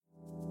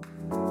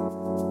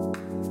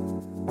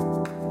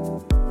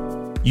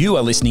You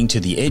are listening to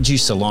the Edu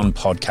Salon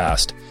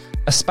podcast,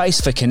 a space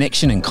for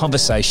connection and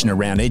conversation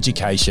around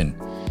education.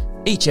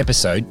 Each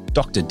episode,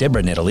 Dr.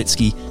 Deborah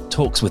Nedolitsky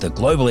talks with a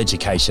global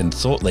education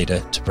thought leader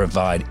to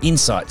provide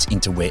insights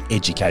into where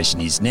education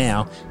is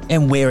now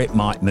and where it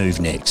might move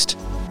next.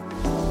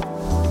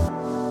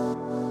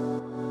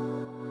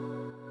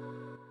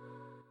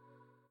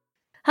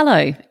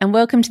 Hello, and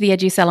welcome to the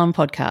Edu Salon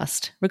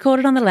podcast,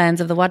 recorded on the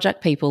lands of the Whadjuk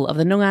people of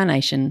the Noongar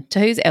Nation, to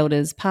whose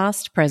elders,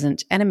 past,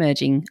 present and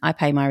emerging, I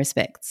pay my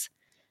respects.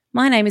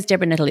 My name is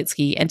Deborah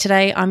Nedolitsky, and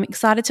today I'm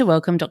excited to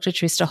welcome Dr.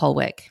 Trista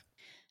Hollweck.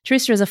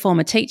 Trista is a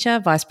former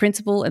teacher, vice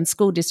principal and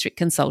school district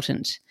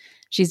consultant.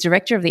 She's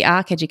director of the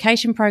ARC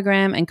Education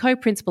Program and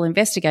co-principal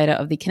investigator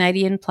of the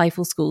Canadian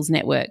Playful Schools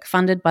Network,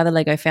 funded by the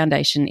Lego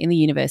Foundation in the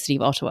University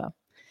of Ottawa.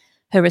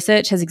 Her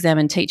research has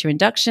examined teacher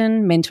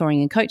induction,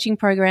 mentoring and coaching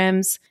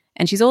programs,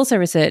 and she's also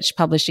researched,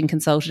 published and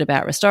consulted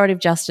about restorative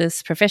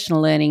justice,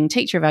 professional learning,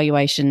 teacher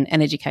evaluation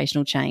and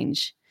educational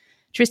change.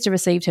 Trista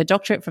received her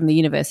doctorate from the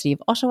University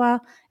of Ottawa,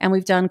 and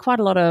we've done quite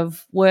a lot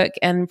of work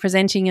and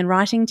presenting and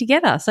writing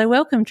together. So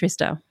welcome,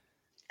 Trista.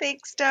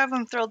 Thanks, Deb.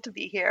 I'm thrilled to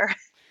be here.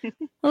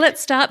 Well,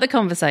 let's start the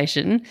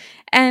conversation.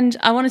 And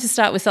I wanted to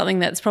start with something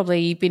that's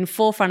probably been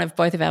forefront of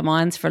both of our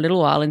minds for a little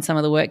while in some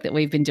of the work that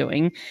we've been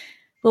doing.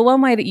 Well,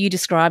 one way that you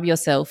describe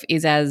yourself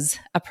is as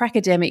a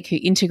pracademic who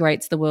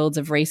integrates the worlds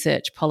of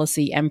research,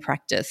 policy and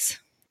practice.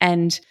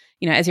 And,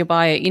 you know, as your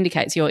bio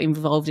indicates, you're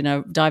involved in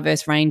a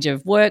diverse range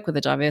of work with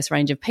a diverse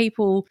range of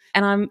people.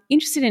 And I'm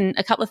interested in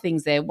a couple of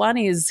things there. One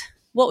is,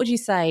 what would you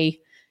say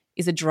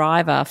is a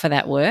driver for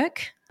that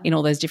work in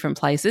all those different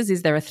places?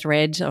 Is there a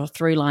thread or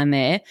through line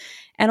there?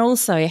 And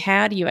also,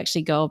 how do you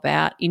actually go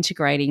about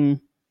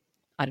integrating,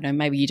 I don't know,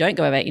 maybe you don't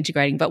go about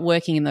integrating, but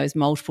working in those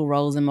multiple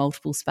roles and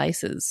multiple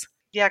spaces?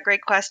 Yeah,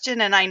 great question.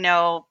 And I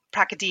know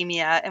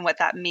pracademia and what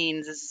that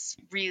means is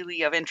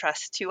really of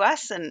interest to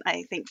us. And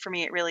I think for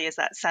me, it really is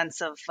that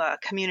sense of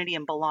community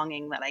and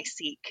belonging that I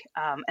seek.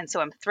 And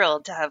so I'm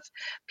thrilled to have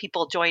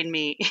people join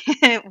me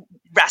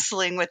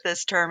wrestling with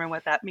this term and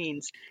what that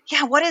means.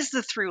 Yeah, what is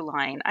the through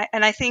line?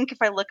 I think if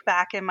I look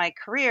back in my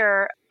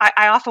career,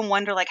 I often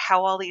wonder like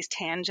how all these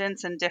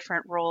tangents and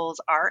different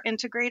roles are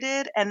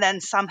integrated. And then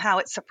somehow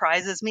it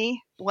surprises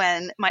me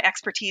when my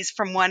expertise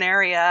from one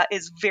area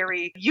is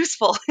very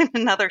useful in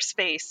another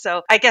space.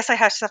 So I guess I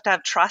have to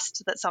have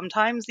trust that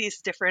sometimes these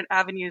different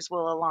avenues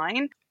will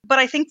align. But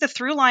I think the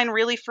through line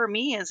really for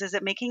me is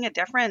it making a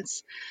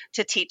difference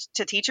to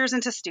teachers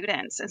and to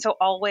students? And so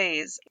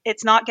always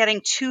it's not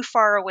getting too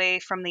far away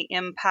from the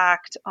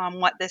impact on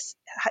what this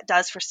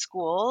does for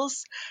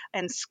schools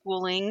and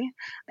schooling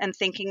and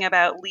thinking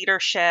about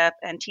leadership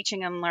and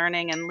teaching and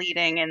learning and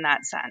leading in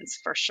that sense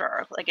for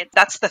sure. Like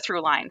that's the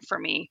through line for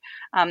me,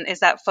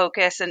 is that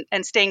focus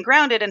and staying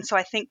grounded. And so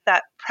I think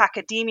that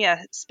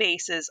pracademia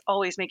space is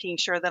always making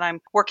sure that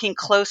I'm working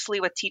closely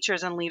with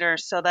teachers and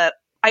leaders so that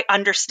I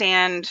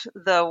understand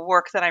the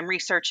work that I'm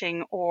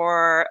researching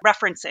or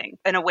referencing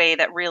in a way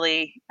that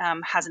really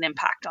has an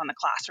impact on the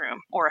classroom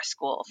or a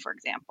school, for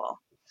example.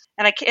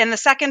 And the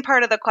second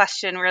part of the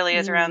question really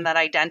is around that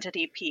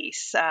identity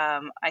piece.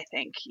 I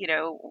think, you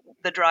know,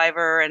 the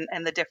driver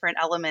and the different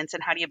elements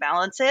and how do you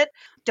balance it?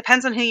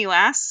 Depends on who you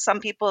ask. Some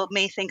people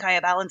may think I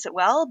balance it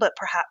well, but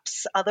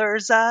perhaps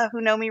others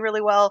who know me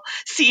really well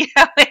see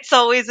how it's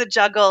always a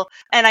juggle.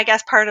 And I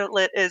guess part of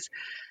it is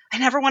I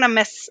never want to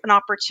miss an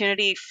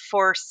opportunity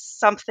for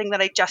something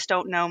that I just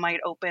don't know might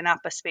open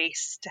up a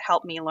space to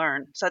help me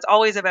learn. So it's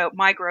always about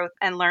my growth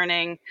and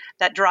learning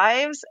that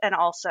drives and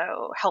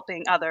also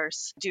helping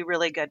others do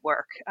really good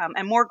work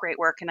and more great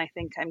work. And I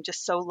think I'm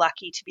just so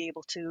lucky to be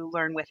able to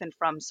learn with and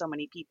from so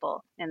many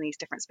people in these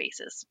different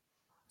spaces.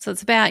 So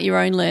it's about your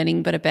own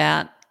learning, but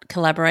about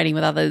collaborating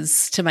with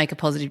others to make a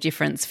positive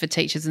difference for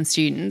teachers and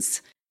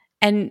students.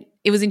 And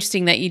it was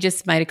interesting that you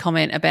just made a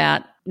comment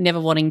about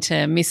never wanting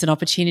to miss an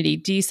opportunity.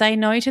 Do you say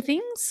no to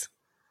things?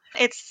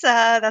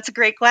 That's a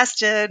great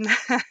question.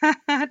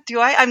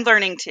 I'm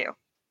learning to.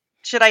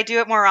 Should I do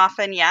it more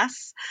often?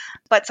 Yes.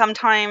 But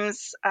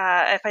sometimes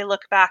if I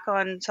look back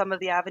on some of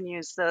the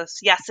avenues, those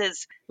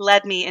yeses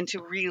led me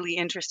into really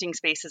interesting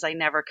spaces I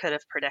never could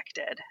have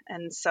predicted.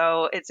 And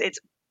so it's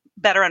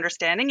better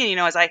understanding. And, you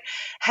know, as I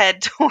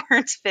head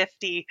towards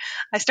 50,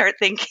 I start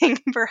thinking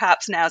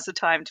perhaps now's the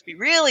time to be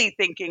really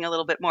thinking a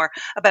little bit more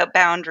about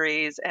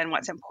boundaries and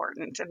what's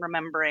important and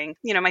remembering,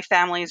 you know, my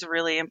family is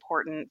really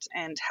important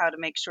and how to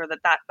make sure that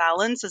that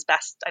balance is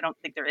best. I don't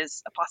think there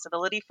is a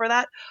possibility for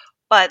that,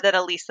 but that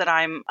at least that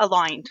I'm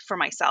aligned for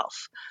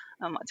myself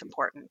on what's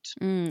important.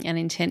 And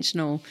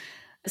intentional.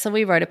 So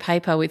we wrote a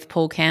paper with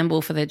Paul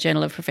Campbell for the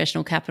Journal of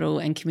Professional Capital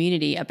and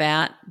Community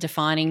about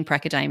defining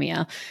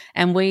pracademia.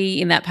 And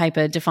we, in that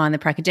paper, define the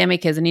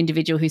pracademic as an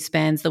individual who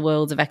spans the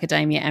worlds of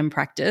academia and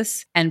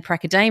practice, and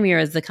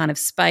pracademia as the kind of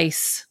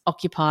space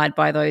occupied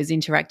by those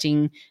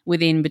interacting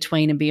within,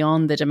 between and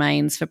beyond the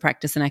domains for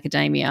practice and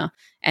academia.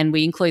 And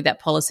we include that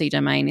policy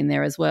domain in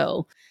there as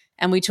well.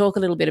 And we talk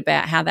a little bit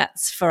about how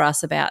that's for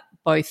us about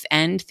both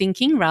and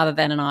thinking rather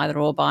than an either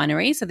or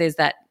binary. So there's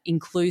that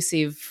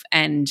inclusive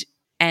and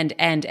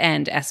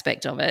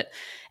aspect of it.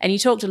 And you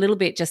talked a little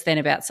bit just then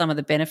about some of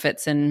the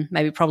benefits and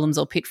maybe problems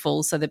or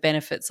pitfalls. So the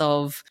benefits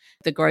of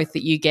the growth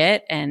that you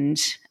get and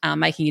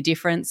making a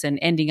difference and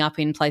ending up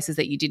in places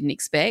that you didn't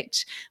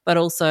expect, but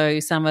also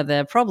some of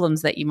the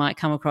problems that you might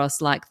come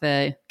across, like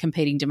the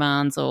competing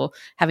demands or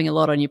having a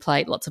lot on your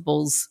plate, lots of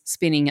balls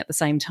spinning at the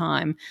same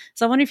time.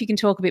 So I wonder if you can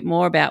talk a bit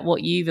more about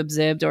what you've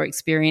observed or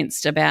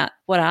experienced about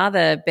what are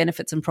the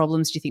benefits and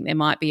problems do you think there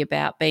might be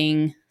about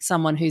being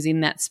someone who's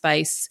in that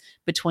space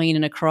between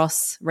and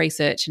across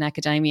research and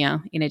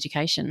academia in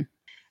education?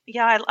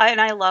 Yeah,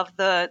 I love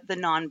the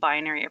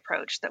non-binary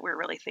approach that we're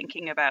really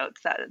thinking about,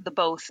 that the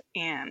both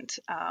and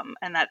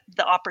that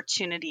the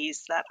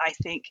opportunities that I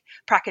think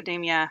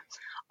pracademia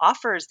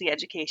offers the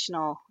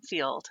educational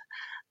field.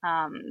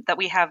 That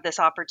we have this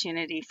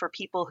opportunity for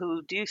people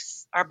who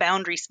are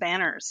boundary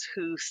spanners,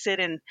 who sit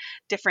in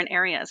different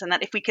areas, and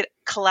that if we could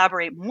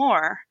collaborate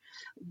more,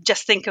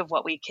 just think of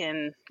what we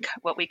can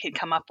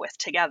come up with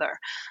together.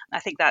 I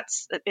think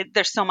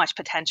there's so much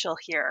potential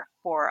here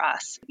for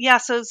us. Yeah,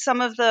 so some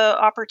of the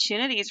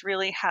opportunities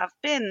really have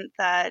been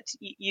that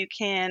you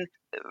can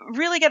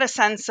really get a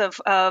sense of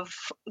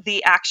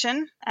the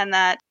action, and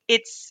that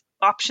it's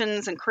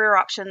options and career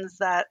options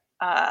that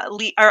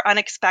are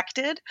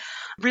unexpected,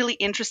 really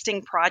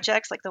interesting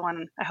projects like the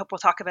one I hope we'll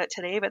talk about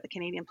today about the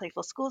Canadian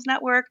Playful Schools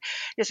Network,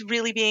 just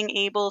really being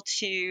able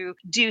to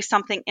do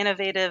something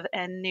innovative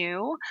and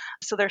new.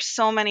 So there's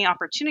so many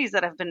opportunities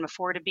that have been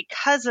afforded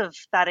because of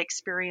that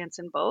experience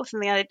in both.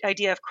 And the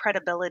idea of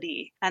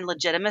credibility and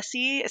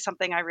legitimacy is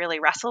something I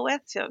really wrestle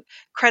with. So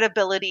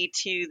credibility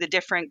to the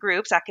different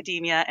groups,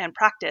 academia and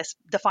practice,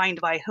 defined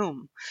by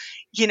whom?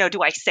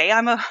 Do I say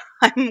I'm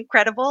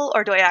credible,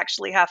 or do I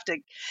actually have to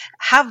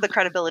have the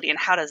credibility, and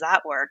how does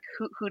that work?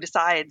 Who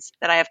decides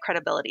that I have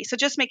credibility? So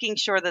just making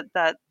sure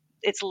that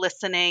it's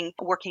listening,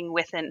 working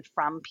with and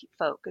from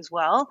folk as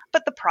well.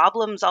 But the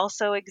problems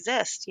also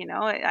exist.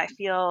 I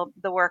feel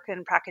the work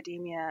in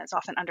academia is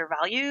often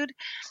undervalued,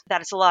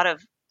 that it's a lot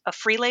of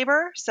free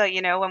labor. So,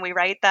 when we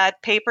write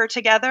that paper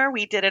together,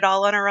 we did it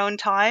all on our own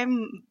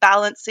time,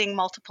 balancing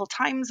multiple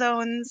time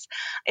zones.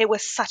 It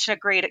was such a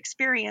great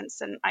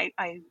experience. And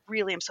I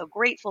really am so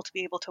grateful to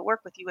be able to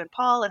work with you and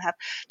Paul and have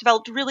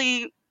developed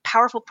really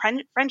powerful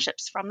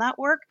friendships from that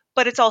work.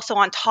 But it's also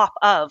on top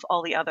of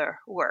all the other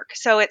work.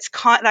 So it's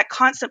that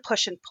constant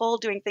push and pull,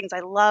 doing things I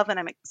love and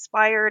I'm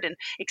inspired and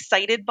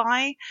excited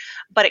by,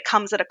 but it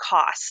comes at a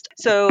cost.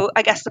 So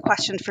I guess the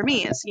question for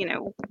me is,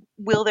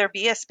 will there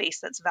be a space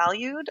that's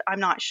valued? I'm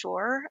not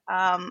sure.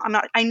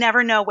 I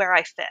never know where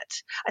I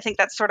fit. I think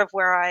that's sort of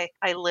where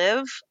I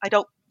live. I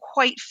don't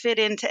quite fit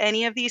into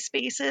any of these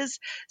spaces.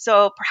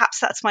 So perhaps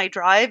that's my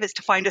drive, is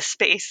to find a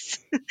space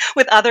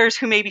with others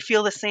who maybe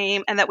feel the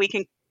same, and that we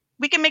can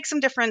make some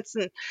difference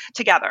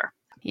together.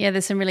 Yeah,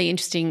 there's some really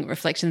interesting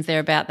reflections there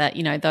about that.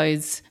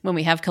 Those, when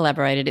we have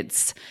collaborated,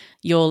 it's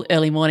your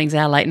early mornings,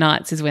 our late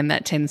nights is when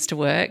that tends to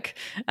work.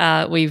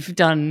 We've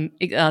done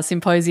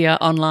symposia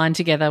online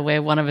together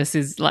where one of us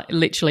is like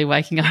literally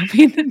waking up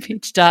in the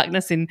pitch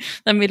darkness in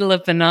the middle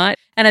of the night.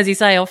 And as you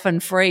say, often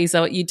free.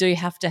 So you do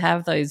have to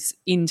have those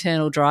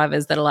internal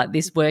drivers that are like,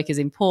 this work is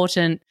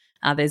important.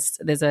 There's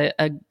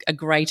a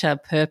greater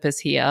purpose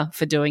here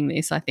for doing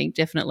this, I think,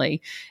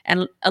 definitely.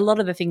 And a lot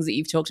of the things that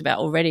you've talked about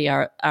already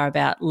are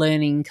about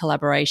learning,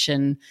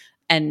 collaboration,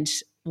 and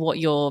what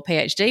your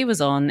PhD was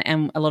on,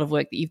 and a lot of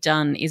work that you've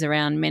done is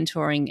around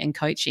mentoring and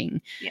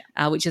coaching,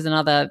 which is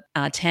another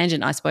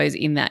tangent, I suppose,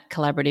 in that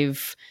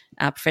collaborative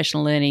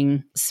professional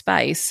learning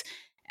space.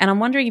 And I'm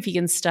wondering if you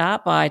can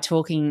start by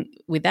talking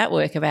with that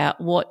work about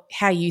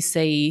how you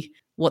see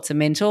what's a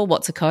mentor,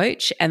 what's a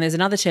coach. And there's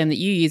another term that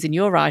you use in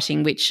your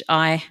writing, which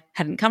I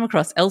hadn't come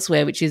across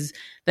elsewhere, which is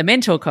the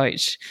mentor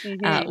coach,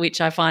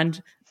 which I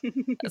find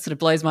sort of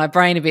blows my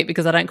brain a bit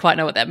because I don't quite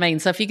know what that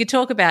means. So if you could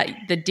talk about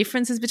the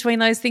differences between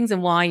those things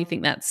and why you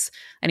think that's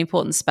an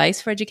important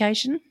space for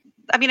education.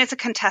 I mean, it's a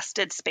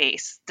contested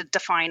space,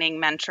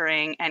 defining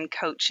mentoring and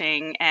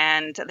coaching,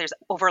 and there's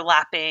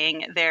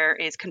overlapping, there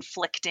is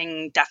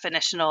conflicting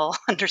definitional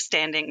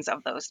understandings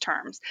of those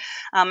terms.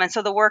 And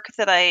so the work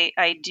that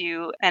I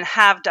do and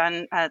have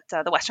done at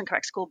the Western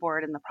Quebec School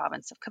Board in the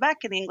province of Quebec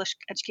in the English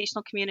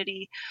educational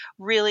community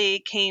really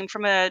came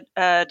from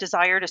a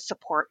desire to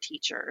support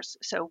teachers.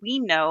 So we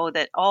know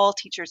that all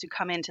teachers who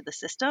come into the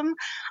system,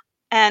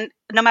 and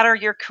no matter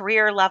your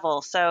career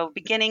level, so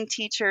beginning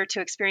teacher to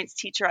experienced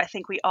teacher, I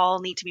think we all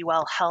need to be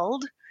well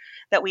held,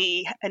 that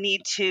we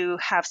need to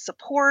have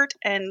support,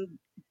 and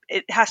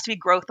it has to be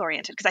growth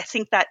oriented, because I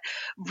think that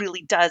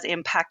really does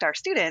impact our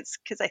students.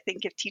 Because I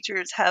think if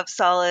teachers have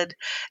solid,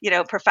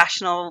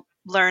 professional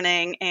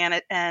learning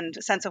and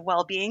sense of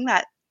well-being,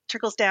 that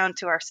trickles down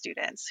to our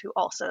students, who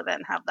also then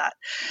have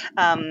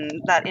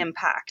that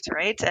impact,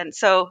 right? And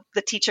so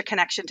the teacher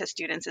connection to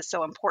students is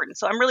so important.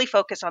 So I'm really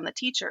focused on the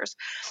teachers.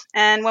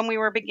 And when we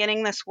were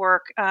beginning this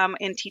work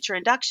in teacher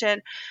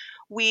induction,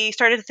 we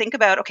started to think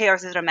about, okay,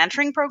 is it a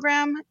mentoring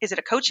program? Is it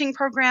a coaching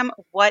program?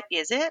 What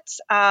is it?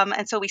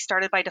 And so we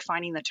started by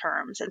defining the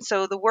terms. And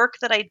so the work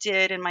that I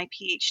did in my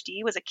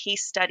PhD was a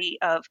case study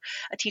of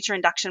a teacher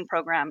induction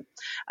program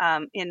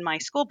in my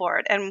school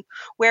board. And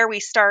where we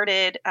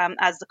started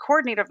as the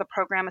coordinator of the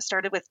program, I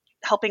started with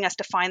helping us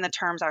define the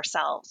terms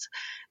ourselves,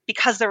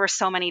 because there were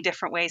so many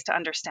different ways to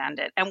understand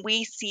it. And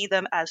we see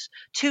them as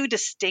two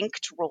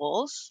distinct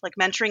roles. Like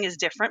mentoring is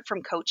different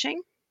from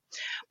coaching.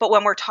 But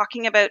when we're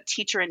talking about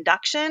teacher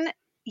induction,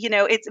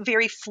 it's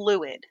very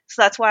fluid.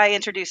 So that's why I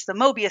introduced the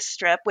Mobius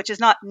strip, which is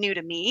not new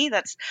to me.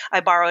 I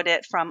borrowed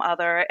it from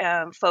other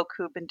folk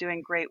who've been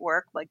doing great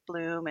work like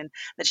Bloom and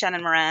the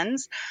Shannon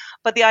Morans.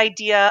 But the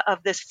idea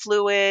of this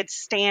fluid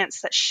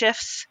stance that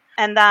shifts,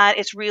 and that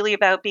it's really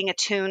about being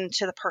attuned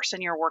to the person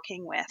you're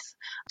working with.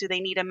 Do they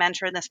need a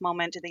mentor in this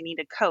moment? Do they need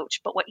a coach?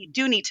 But what you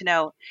do need to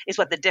know is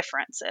what the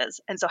difference is,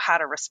 and so how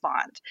to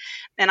respond.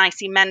 And I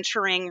see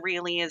mentoring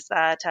really is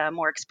that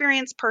more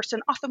experienced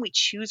person. Often we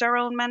choose our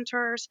own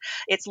mentors.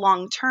 It's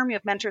long-term. You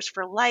have mentors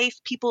for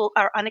life. People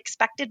are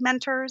unexpected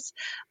mentors.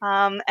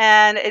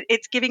 And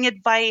it's giving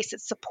advice.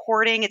 It's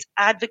supporting. It's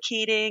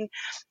advocating.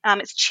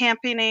 It's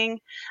championing.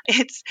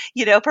 It's,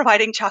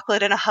 providing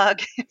chocolate and a hug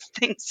if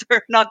things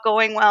are not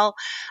going well.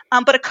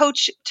 But a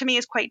coach to me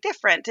is quite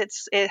different.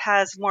 It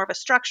has more of a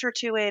structure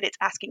to it. It's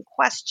asking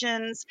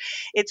questions.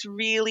 It's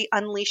really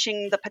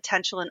unleashing the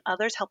potential in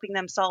others, helping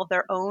them solve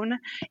their own,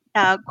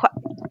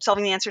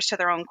 solving the answers to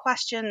their own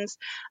questions.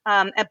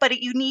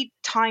 But you need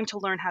time to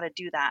learn how to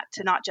do that,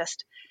 to not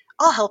just,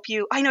 I'll help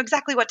you. I know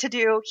exactly what to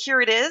do.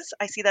 Here it is.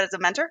 I see that as a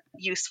mentor,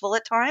 useful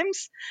at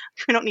times.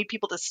 We don't need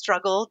people to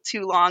struggle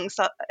too long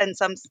in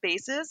some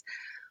spaces.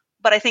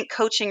 But I think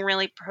coaching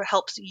really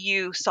helps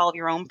you solve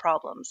your own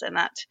problems. And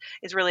that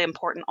is really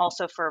important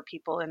also for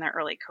people in their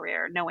early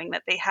career, knowing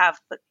that they have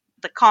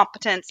the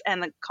competence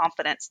and the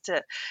confidence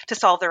to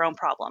solve their own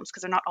problems,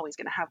 because they're not always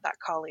going to have that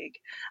colleague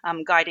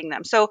guiding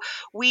them. So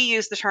we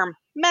use the term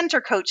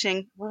mentor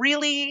coaching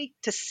really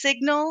to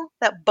signal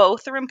that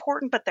both are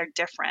important, but they're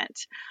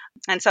different.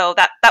 And so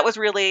that was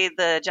really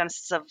the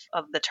genesis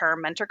of the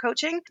term mentor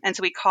coaching. And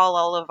so we call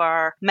all of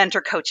our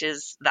mentor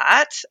coaches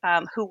that,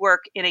 who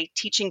work in a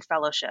teaching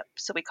fellowship.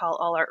 So we call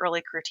all our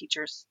early career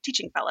teachers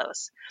teaching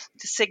fellows,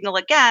 to signal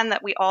again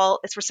that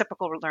it's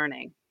reciprocal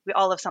learning. We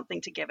all have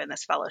something to give in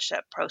this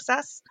fellowship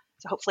process.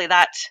 So hopefully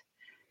that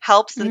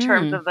helps in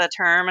terms of the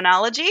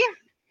terminology.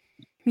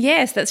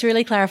 Yes, that's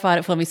really clarified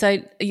it for me. So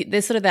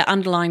there's sort of that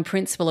underlying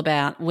principle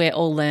about we're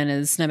all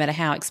learners, no matter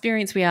how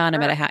experienced we are, no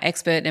matter how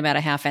expert, no matter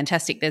how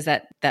fantastic, there's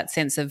that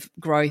sense of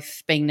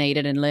growth being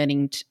needed and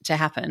learning to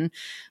happen.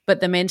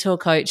 But the mentor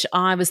coach,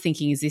 I was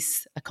thinking, is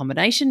this a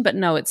combination? But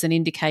no, it's an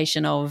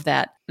indication of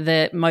that.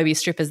 The Mobius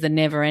strip is the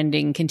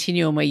never-ending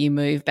continuum where you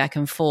move back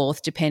and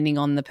forth depending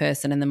on the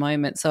person and the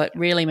moment. So it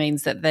really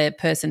means that the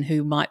person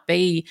who might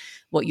be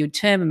what you'd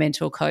term a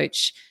mentor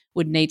coach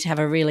would need to have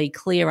a really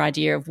clear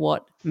idea of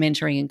what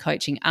mentoring and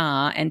coaching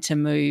are, and to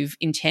move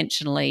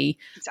intentionally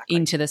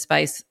into the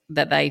space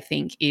that they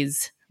think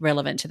is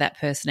relevant to that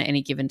person at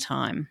any given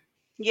time.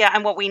 Yeah,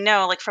 and what we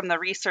know, like from the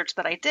research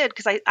that I did,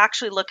 because I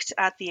actually looked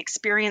at the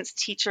experienced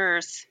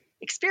teachers'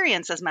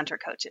 experience as mentor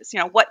coaches.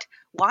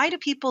 Why do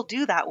people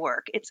do that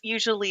work? It's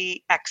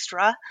usually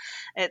extra.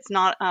 It's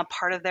not a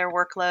part of their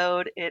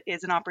workload. It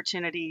is an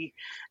opportunity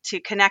to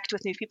connect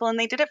with new people, and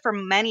they did it for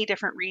many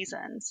different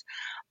reasons.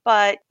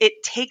 But it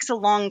takes a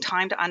long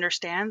time to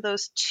understand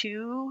those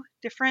two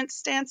different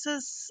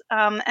stances,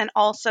 and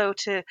also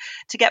to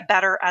get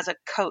better as a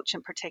coach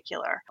in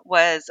particular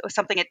was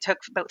something it took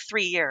about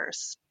 3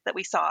 years that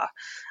we saw.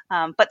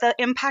 But the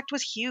impact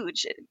was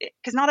huge,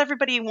 because not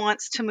everybody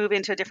wants to move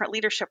into a different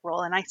leadership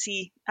role. And I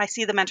see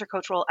the mentor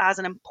coach role as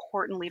an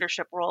important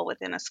leadership role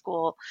within a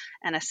school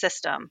and a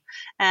system,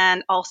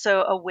 and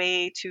also a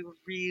way to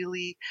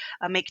really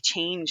make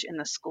change in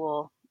the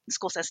school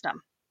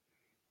system.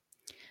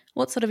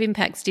 What sort of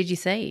impacts did you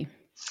see?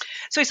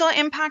 So we saw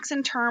impacts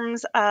in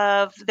terms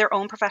of their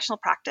own professional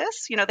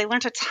practice. They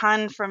learned a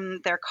ton from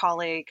their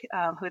colleague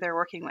who they're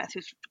working with,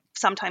 who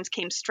sometimes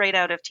came straight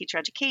out of teacher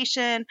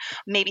education,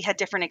 maybe had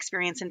different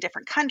experience in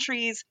different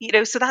countries.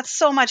 So that's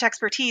so much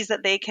expertise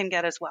that they can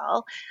get as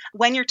well.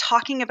 When you're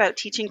talking about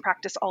teaching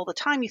practice all the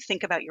time, you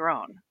think about your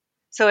own.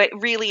 So it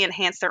really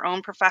enhanced their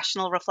own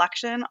professional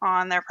reflection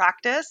on their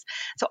practice.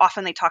 So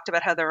often they talked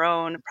about how their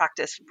own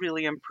practice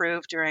really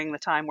improved during the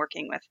time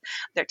working with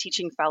their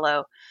teaching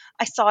fellow.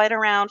 I saw it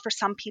around, for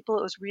some people,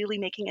 it was really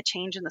making a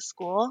change in the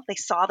school. They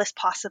saw this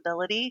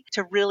possibility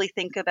to really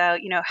think about,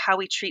 how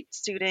we treat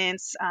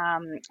students,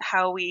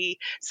 how we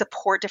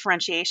support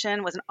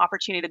differentiation was an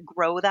opportunity to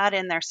grow that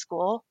in their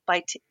school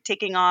by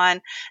taking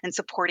on and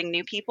supporting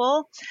new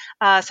people.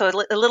 So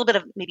a little bit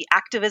of maybe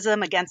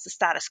activism against the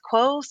status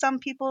quo. Some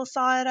people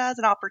saw it as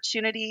an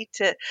opportunity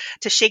to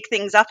shake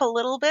things up a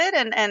little bit,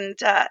 and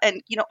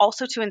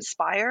also to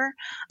inspire.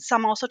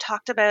 Some also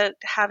talked about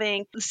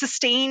having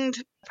sustained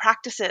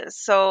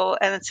practices,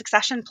 and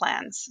succession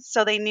plans.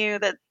 So they knew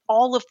that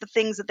all of the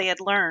things that they had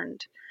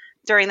learned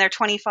during their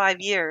 25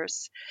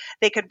 years,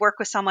 they could work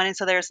with someone. And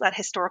so there's that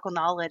historical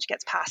knowledge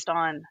gets passed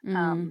on.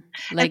 And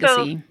so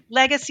Legacy.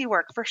 legacy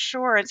work for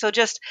sure. And so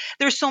just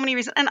there's so many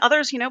reasons. And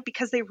others,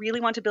 because they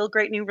really want to build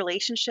great new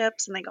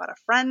relationships and they got a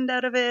friend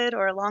out of it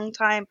or a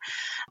longtime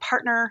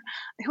partner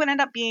who would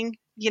end up being,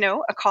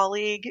 a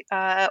colleague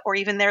or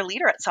even their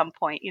leader at some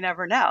point. You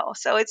never know.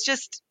 So it's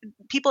just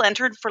people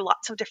entered for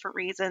lots of different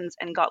reasons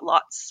and got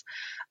lots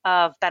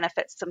of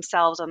benefits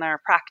themselves on their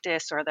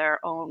practice or their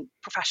own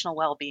professional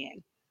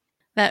well-being.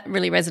 That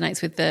really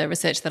resonates with the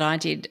research that I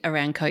did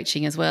around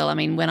coaching as well. I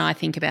mean, when I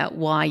think about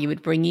why you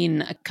would bring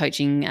in a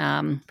coaching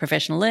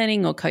professional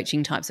learning or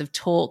coaching types of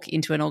talk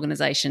into an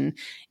organisation,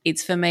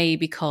 it's for me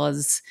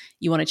because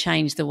you want to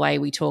change the way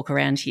we talk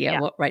around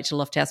here, what Rachel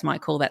Lofthouse might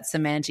call that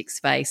semantic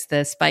space,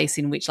 the space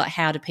in which, like,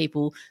 how do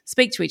people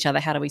speak to each other?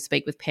 How do we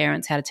speak with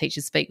parents? How do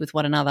teachers speak with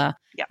one another?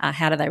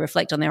 How do they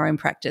reflect on their own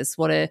practice?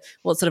 What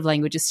sort of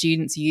language are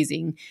students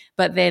using?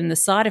 But then the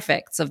side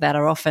effects of that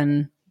are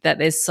often that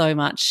there's so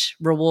much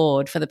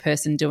reward for the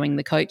person doing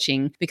the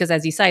coaching because,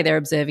 as you say, they're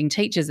observing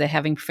teachers, they're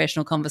having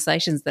professional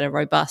conversations that are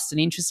robust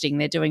and interesting,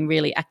 they're doing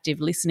really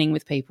active listening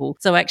with people.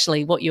 So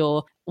actually what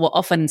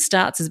often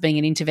starts as being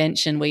an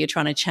intervention where you're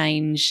trying to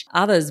change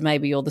others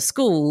maybe, or the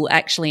school,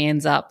 actually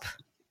ends up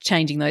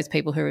changing those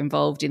people who are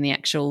involved in the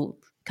actual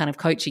kind of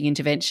coaching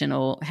intervention,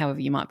 or however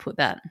you might put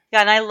that.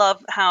 Yeah, and I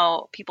love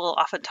how people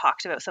often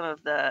talked about, some of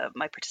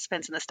my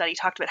participants in the study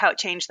talked about how it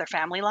changed their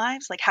family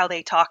lives, like how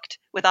they talked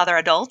with other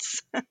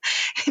adults.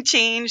 It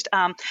changed.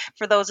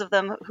 For those of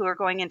them who are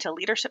going into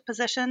leadership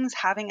positions,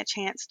 having a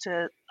chance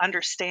to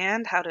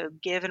understand how to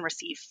give and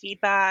receive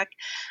feedback,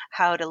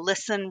 how to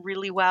listen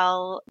really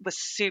well was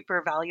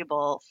super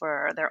valuable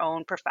for their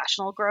own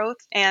professional growth.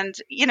 And,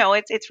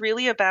 it's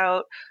really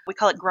about, we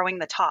call it growing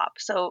the top.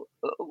 So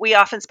we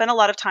often spend a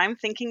lot of time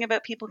thinking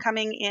about people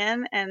coming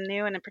in and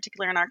new, and in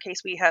particular in our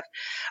case, we have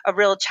a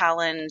real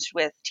challenge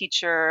with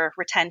teacher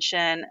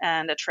retention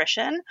and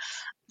attrition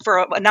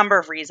for a number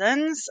of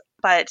reasons,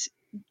 but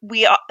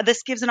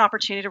this gives an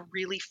opportunity to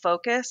really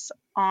focus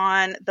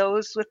on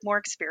those with more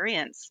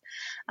experience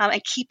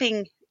and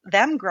keeping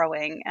them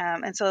growing.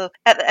 And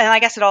I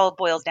guess it all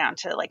boils down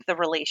to, like, the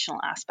relational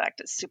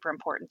aspect is super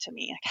important to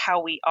me. Like,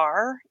 how we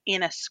are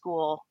in a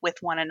school with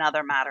one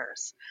another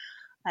matters.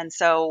 And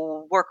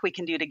so work we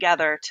can do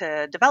together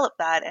to develop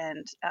that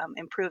and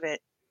improve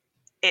it,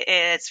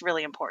 it's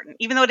really important,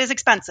 even though it is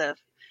expensive.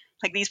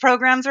 Like, these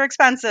programs are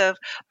expensive,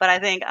 but I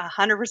think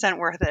 100%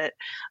 worth it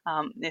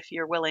if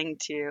you're willing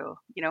to,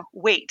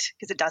 wait,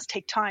 because it does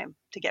take time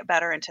to get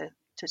better and to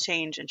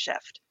change and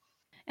shift.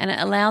 And it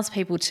allows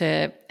people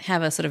to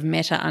have a sort of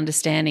meta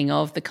understanding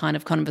of the kind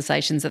of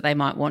conversations that they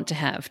might want to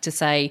have, to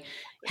say,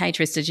 hey,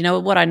 Trista, do you know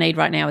what I need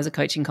right now is a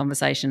coaching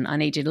conversation? I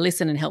need you to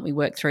listen and help me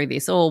work through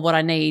this. Or what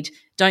I need,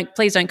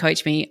 please don't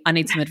coach me. I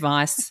need some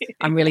advice.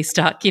 I'm really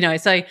stuck, So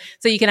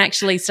you can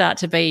actually start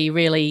to be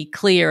really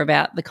clear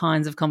about the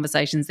kinds of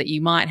conversations that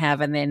you might have,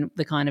 and then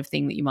the kind of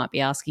thing that you might be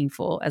asking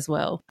for as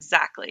well.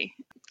 Exactly.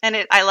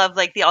 And I love,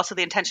 like, the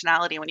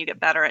intentionality when you get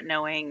better at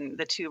knowing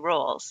the two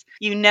roles.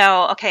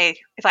 Okay,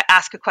 if I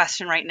ask a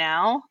question right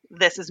now,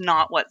 this is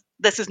not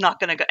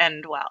going to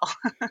end well.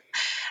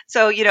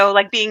 So,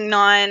 like, being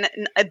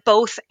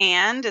both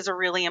and is a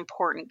really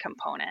important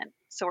component.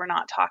 So we're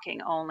not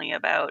talking only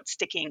about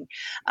sticking.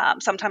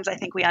 Sometimes I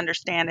think we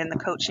understand in the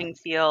coaching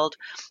field,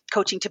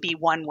 coaching to be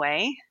one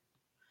way.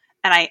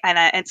 And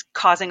it's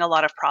causing a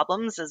lot of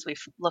problems as we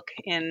look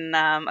in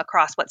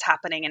across what's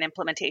happening in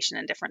implementation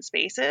in different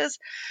spaces.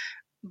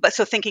 But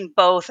so thinking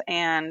both,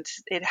 and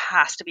it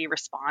has to be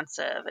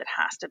responsive. It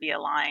has to be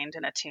aligned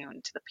and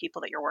attuned to the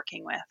people that you're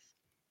working with.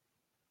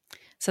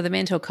 So the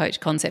mentor coach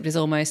concept is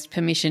almost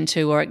permission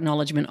to, or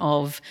acknowledgement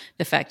of,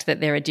 the fact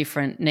that there are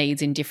different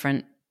needs in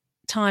different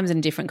times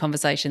and different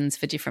conversations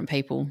for different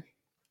people.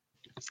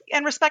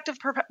 And respect of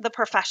the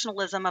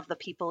professionalism of the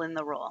people in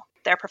the role,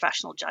 their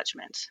professional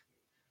judgment.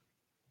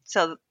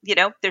 So,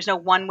 there's no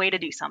one way to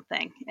do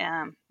something,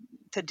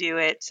 to do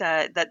it,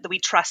 that we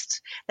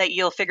trust that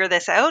you'll figure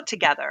this out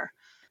together.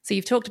 So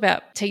you've talked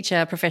about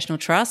teacher professional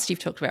trust, you've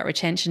talked about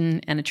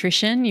retention and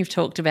attrition, you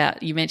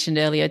mentioned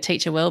earlier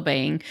teacher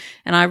wellbeing,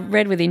 and I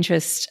read with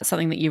interest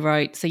something that you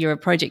wrote. So you're a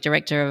project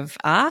director of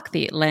ARC,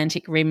 the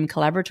Atlantic Rim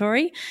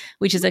Collaboratory,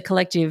 which is a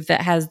collective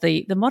that has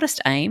the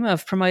modest aim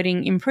of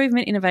promoting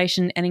improvement,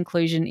 innovation and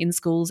inclusion in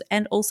schools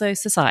and also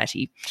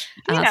society.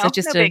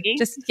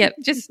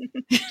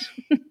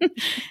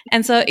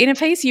 And so in a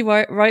piece you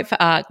wrote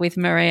for ARC with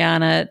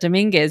Mariana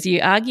Dominguez,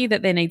 you argue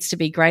that there needs to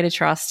be greater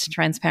trust,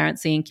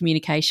 transparency and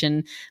communication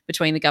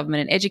between the government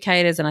and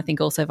educators, and I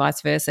think also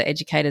vice versa,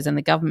 educators and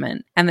the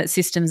government, and that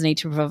systems need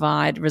to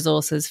provide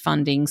resources,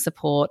 funding,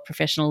 support,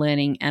 professional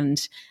learning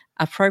and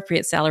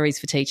appropriate salaries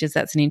for teachers.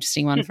 That's an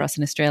interesting one for us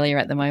in Australia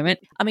at the moment.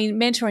 I mean,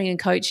 mentoring and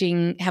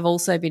coaching have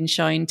also been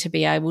shown to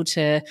be able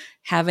to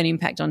have an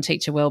impact on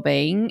teacher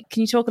wellbeing.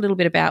 Can you talk a little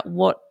bit about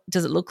what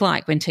does it look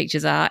like when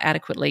teachers are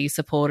adequately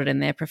supported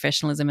and their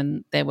professionalism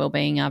and their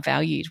wellbeing are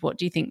valued? What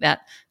do you think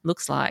that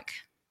looks like?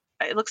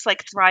 It looks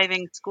like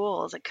thriving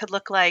schools. It could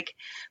look like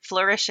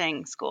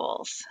flourishing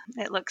schools.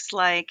 It looks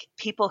like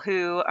people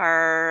who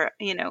are,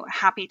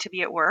 happy to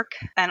be at work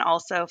and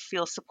also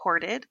feel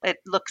supported. It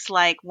looks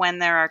like when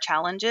there are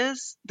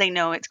challenges, they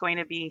know it's going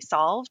to be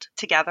solved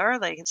together.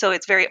 So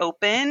it's very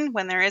open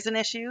when there is an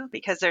issue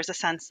because there's a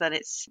sense that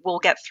we'll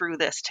get through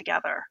this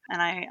together.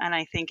 And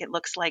I think it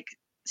looks like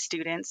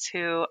students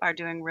who are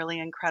doing really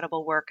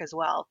incredible work as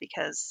well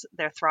because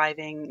they're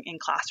thriving in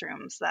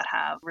classrooms that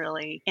have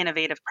really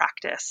innovative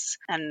practice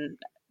and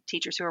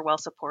teachers who are well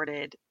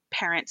supported,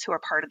 parents who are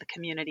part of the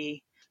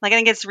community. I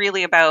think it's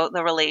really about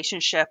the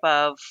relationship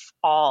of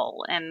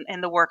all.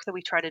 And the work that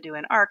we try to do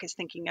in ARC is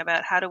thinking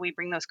about how do we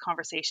bring those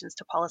conversations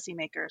to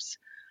policymakers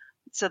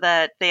so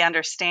that they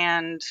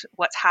understand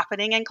what's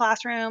happening in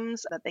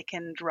classrooms, that they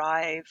can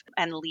drive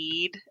and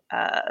lead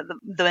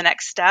the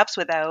next steps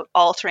without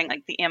altering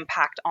the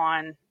impact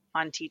on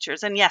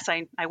teachers. And yes,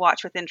 I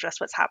watch with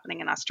interest what's happening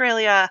in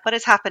Australia, but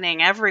it's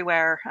happening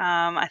everywhere.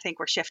 I think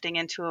we're shifting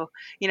into,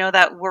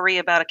 that worry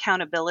about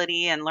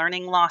accountability and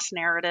learning loss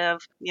narrative.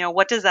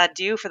 What does that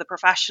do for the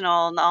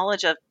professional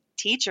knowledge of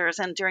teachers?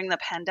 And during the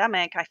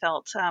pandemic, I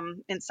felt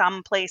in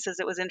some places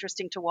it was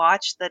interesting to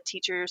watch that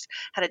teachers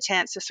had a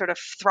chance to sort of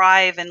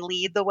thrive and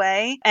lead the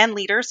way, and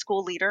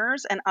school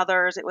leaders, and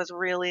others it was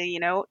really,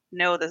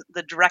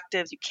 the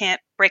directives. You can't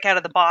break out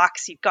of the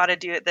box. You've got to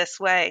do it this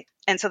way.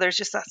 And so there's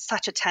just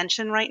such a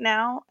tension right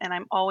now. And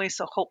I'm always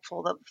so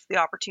hopeful of the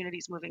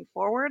opportunities moving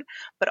forward,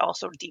 but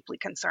also deeply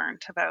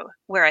concerned about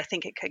where I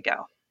think it could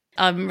go.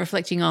 I'm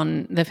reflecting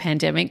on the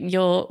pandemic.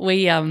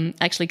 We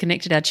actually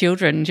connected our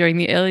children during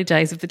the early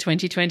days of the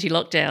 2020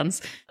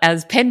 lockdowns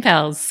as pen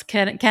pals,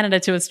 Canada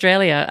to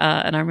Australia.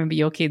 And I remember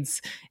your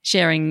kids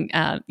sharing,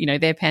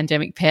 their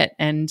pandemic pet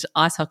and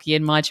ice hockey,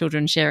 and my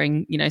children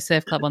sharing,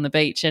 surf club on the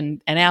beach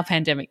and our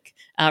pandemic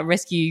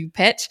rescue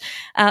pet.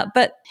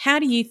 But how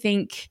do you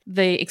think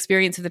the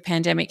experience of the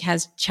pandemic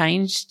has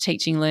changed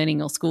teaching,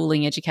 learning, or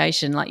schooling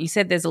education? Like you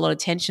said, there's a lot of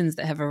tensions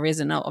that have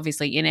arisen,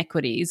 obviously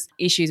inequities,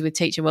 issues with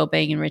teacher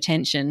wellbeing and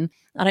retention.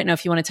 I don't know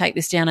if you want to take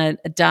this down a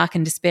dark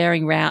and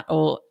despairing route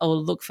or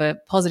look for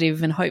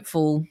positive and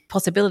hopeful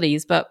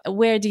possibilities, but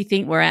where do you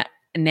think we're at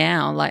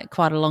now, like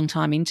quite a long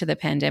time into the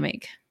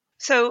pandemic?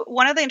 So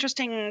one of the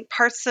interesting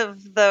parts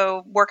of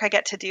the work I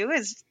get to do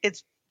is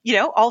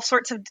all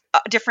sorts of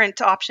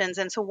different options.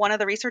 And so one of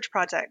the research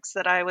projects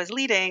that I was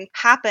leading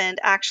happened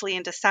actually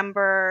in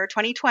December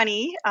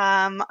 2020.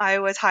 I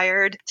was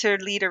hired to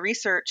lead a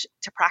research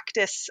to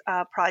practice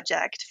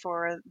project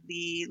for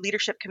the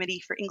Leadership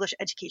Committee for English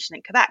Education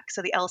in Quebec,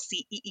 so the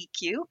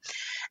LCEEQ.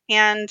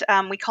 And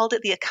we called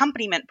it the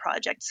accompaniment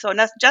project. So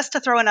just to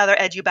throw another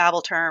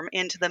edubabble term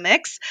into the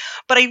mix,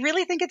 but I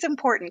really think it's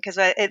important because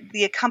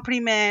the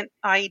accompaniment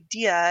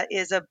idea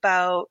is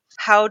about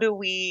how do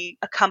we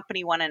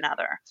accompany one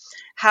another?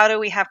 How do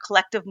we have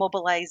collective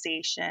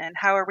mobilization?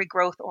 How are we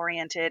growth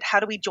oriented?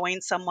 How do we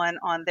join someone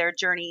on their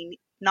journey,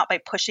 not by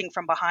pushing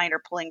from behind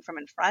or pulling from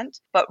in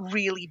front, but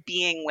really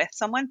being with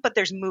someone, but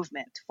there's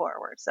movement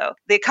forward. So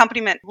the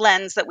accompaniment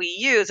lens that we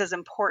use is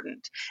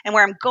important. And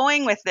where I'm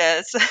going with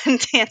this,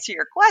 to answer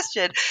your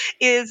question,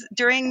 is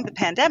during the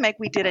pandemic,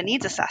 we did a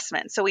needs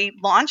assessment. So we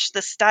launched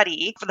the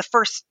study for the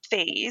first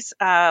phase,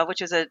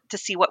 which was to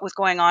see what was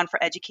going on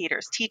for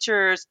educators,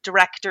 teachers,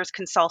 directors,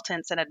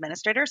 consultants, and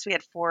administrators. So we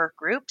had 4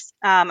 groups,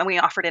 and we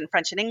offered in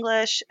French and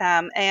English,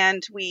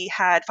 and we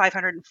had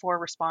 504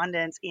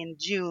 respondents in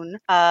June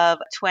of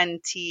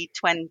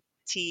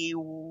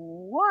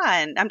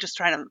 2021. I'm just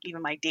trying to,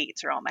 even my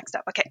dates are all mixed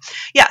up. Okay.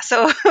 Yeah.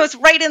 So it was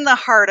right in the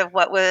heart of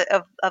what was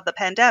of the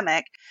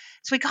pandemic.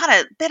 So we got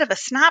a bit of a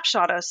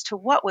snapshot as to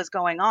what was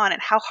going on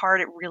and how hard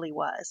it really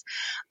was.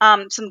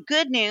 Some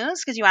good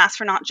news, because you asked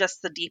for not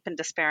just the deep and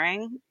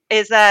despairing,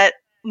 is that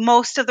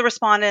most of the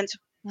respondents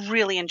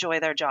really enjoy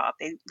their job.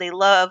 They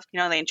love,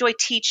 they enjoy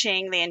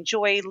teaching, they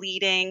enjoy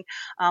leading,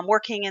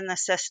 working in the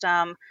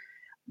system,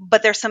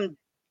 but there's some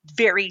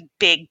very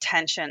big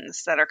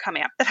tensions that are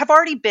coming up that have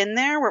already been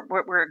there,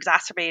 were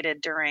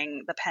exacerbated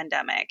during the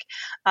pandemic.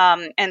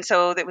 And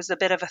so there was a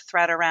bit of a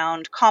threat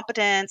around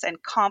competence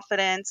and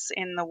confidence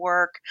in the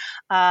work,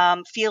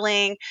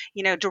 feeling,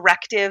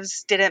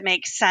 directives didn't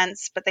make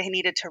sense, but they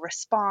needed to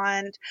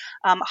respond.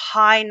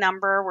 High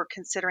number were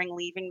considering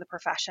leaving the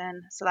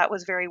profession. So that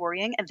was very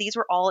worrying. And these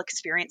were all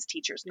experienced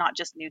teachers, not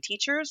just new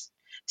teachers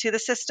to the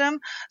system.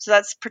 So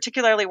that's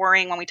particularly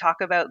worrying when we talk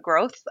about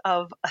growth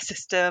of a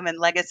system and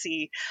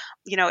legacy.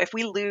 If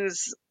we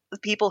lose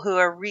people who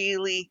are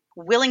really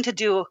willing to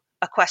do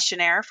a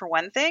questionnaire, for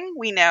one thing,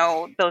 we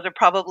know those are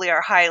probably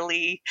our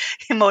highly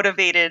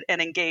motivated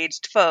and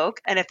engaged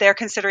folk. And if they're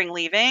considering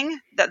leaving,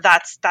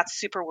 that's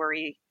super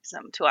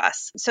worrisome to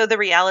us. So the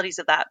realities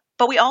of that.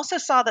 But we also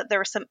saw that there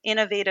were some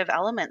innovative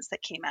elements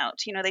that came out.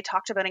 They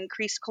talked about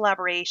increased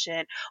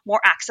collaboration, more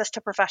access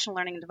to professional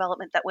learning and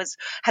development that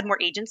had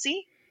more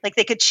agency. like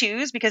they could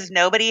choose because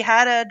nobody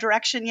had a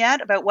direction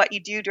yet about what you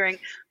do during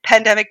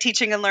pandemic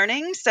teaching and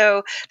learning.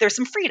 So there's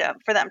some freedom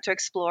for them to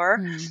explore.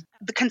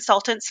 The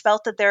consultants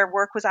felt that their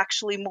work was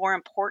actually more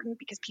important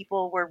because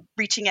people were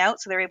reaching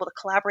out, so they were able to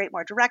collaborate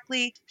more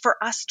directly. For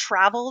us,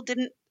 travel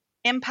didn't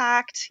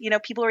impact.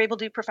 People were able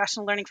to do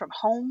professional learning from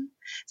home,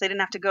 so they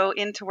didn't have to go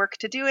into work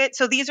to do it.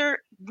 So these are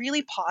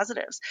really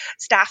positives.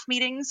 Staff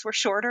meetings were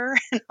shorter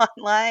and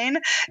online.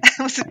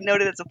 It was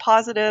noted as a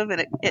positive,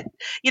 and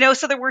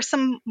so there were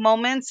some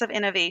moments of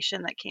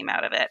innovation that came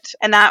out of it,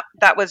 and that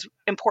was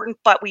important.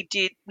 But we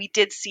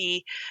did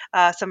see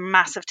some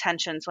massive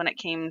tensions when it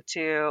came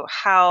to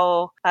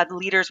how the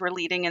leaders were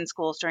leading in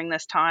schools during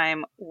this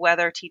time,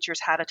 whether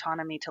teachers had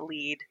autonomy to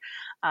lead,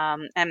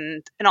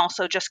 and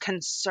also just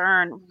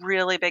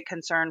really big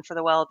concern for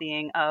the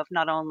well-being of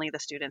not only the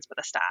students but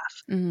the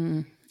staff.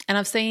 And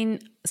I've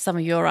seen some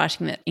of your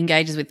writing that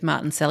engages with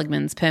Martin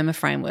Seligman's PERMA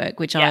framework,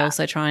 which I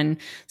also try and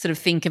sort of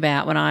think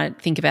about when I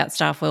think about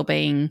staff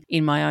wellbeing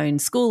in my own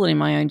school and in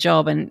my own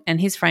job. And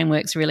his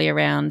framework's really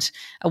around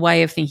a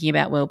way of thinking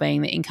about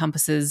wellbeing that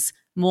encompasses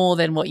more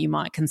than what you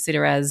might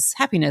consider as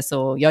happiness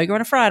or yoga on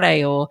a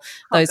Friday or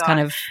those kind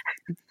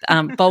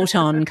of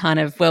bolt-on kind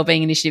of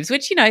wellbeing initiatives,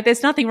 which,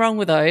 there's nothing wrong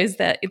with those,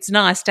 that it's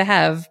nice to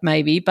have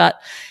maybe, but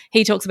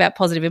he talks about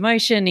positive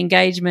emotion,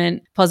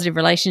 engagement, positive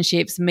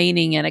relationships,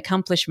 meaning and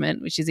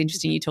accomplishment, which is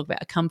interesting. You talk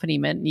about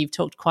accompaniment, and you've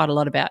talked quite a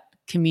lot about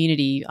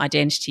community,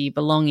 identity,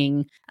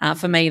 belonging.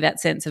 For me,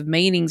 that sense of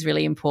meaning is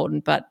really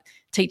important, but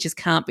teachers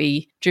can't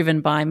be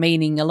driven by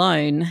meaning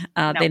alone.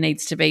 No. There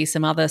needs to be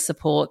some other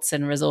supports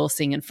and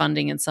resourcing and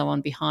funding and so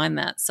on behind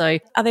that. So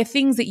are there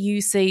things that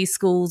you see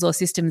schools or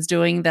systems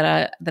doing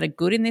that are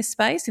good in this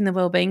space, in the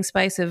wellbeing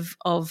space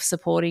of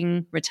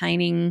supporting,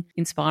 retaining,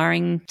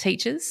 inspiring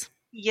teachers?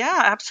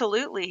 Yeah,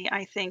 absolutely.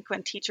 I think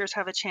when teachers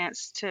have a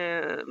chance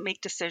to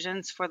make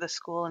decisions for the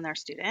school and their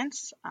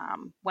students,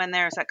 when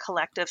there's a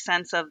collective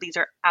sense of these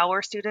are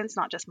our students,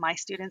 not just my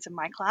students in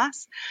my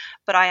class,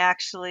 but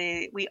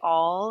we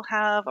all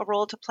have a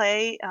role to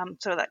play,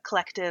 sort of that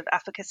collective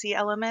efficacy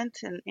element,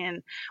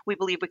 and we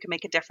believe we can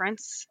make a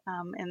difference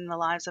in the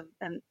lives of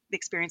and the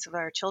experience of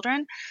our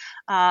children.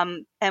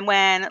 And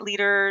when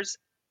leaders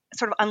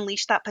sort of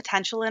unleash that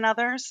potential in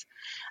others,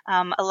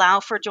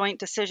 allow for joint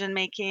decision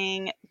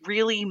making,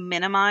 really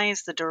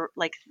minimize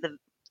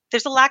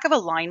there's a lack of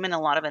alignment in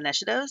a lot of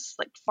initiatives,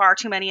 like far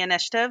too many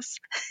initiatives.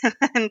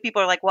 And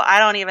people are like, well, I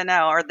don't even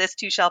know, or this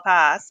too shall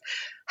pass.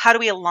 How do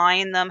we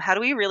align them? How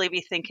do we really be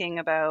thinking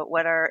about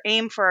what our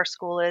aim for our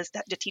school is?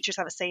 Do teachers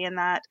have a say in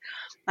that?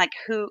 Like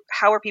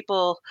how are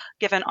people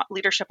given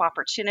leadership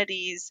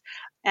opportunities,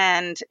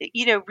 and,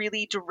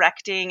 really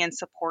directing and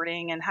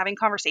supporting and having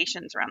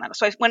conversations around that.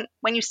 So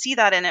when you see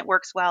that and it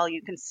works well,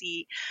 you can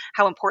see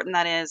how important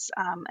that is,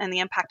 and the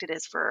impact it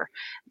is for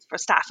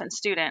staff and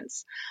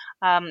students.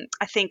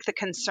 I think the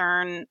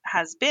concern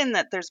has been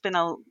that there's been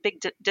a big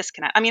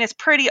disconnect. I mean, it's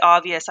pretty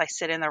obvious I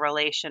sit in the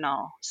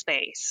relational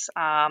space,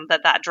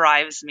 that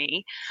drives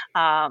me.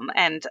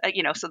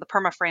 So the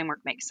PERMA framework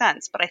makes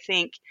sense. But I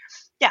think,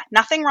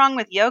 nothing wrong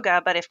with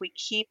yoga, but if we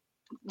keep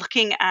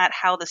looking at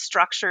how the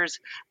structures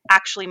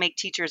actually make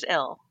teachers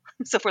ill.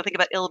 So if we're thinking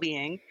about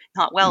ill-being,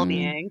 not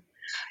well-being,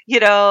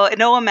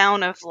 no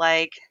amount of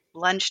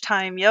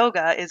lunchtime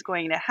yoga is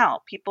going to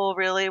help. People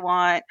really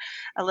want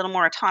a little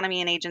more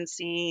autonomy and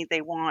agency.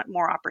 They want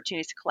more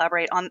opportunities to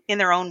collaborate in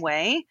their own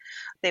way.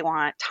 They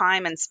want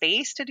time and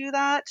space to do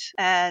that.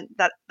 And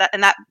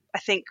that I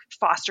think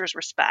fosters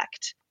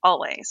respect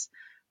always.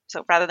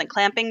 So rather than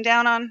clamping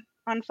down on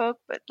folk,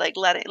 but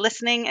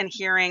listening and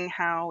hearing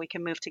how we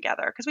can move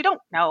together, because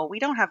we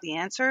don't have the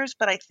answers,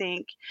 but I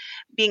think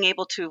being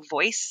able to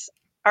voice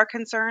our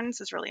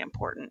concerns is really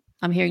important.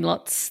 I'm hearing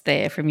lots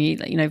there from you,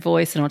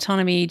 voice and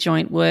autonomy,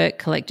 joint work,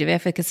 collective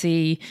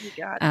efficacy,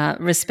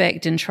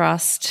 respect and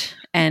trust,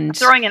 and I'm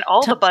throwing in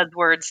all the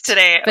buzzwords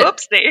today.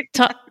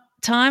 Oopsie.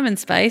 Time and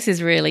space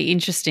is really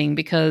interesting,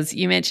 because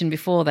you mentioned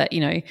before that,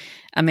 a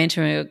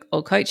mentoring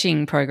or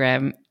coaching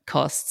program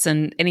costs,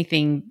 and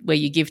anything where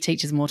you give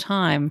teachers more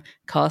time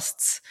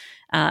costs.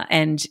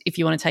 And if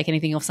you want to take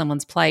anything off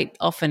someone's plate,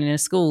 often in a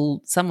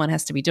school, someone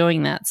has to be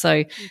doing that.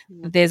 So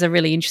there's a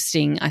really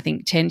interesting, I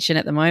think, tension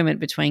at the moment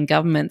between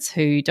governments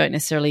who don't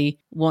necessarily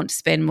want to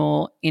spend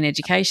more in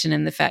education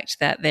and the fact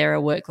that there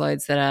are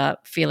workloads that are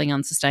feeling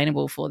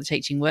unsustainable for the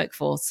teaching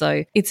workforce.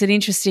 So it's an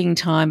interesting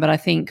time, but I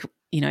think,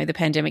 the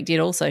pandemic did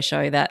also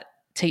show that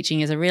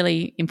teaching is a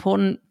really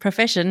important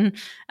profession.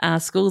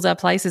 Schools are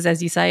places,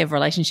 as you say, of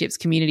relationships,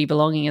 community,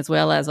 belonging, as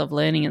well as of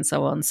learning and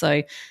so on.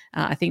 So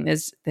I think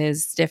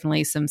there's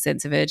definitely some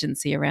sense of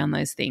urgency around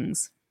those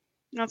things.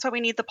 That's why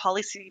we need the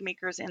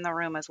policymakers in the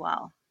room as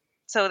well.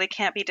 So they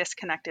can't be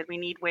disconnected. We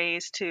need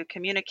ways to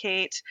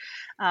communicate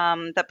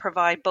that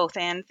provide both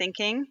and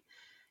thinking.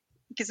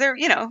 Because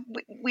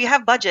we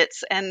have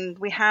budgets and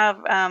we have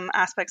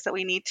aspects that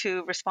we need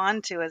to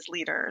respond to as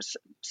leaders.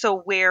 So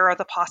where are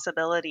the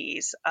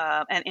possibilities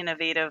and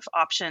innovative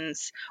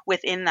options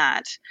within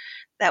that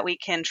we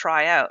can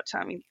try out?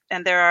 I mean,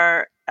 and there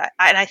are,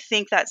 and I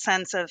think that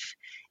sense of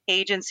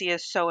agency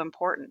is so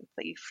important,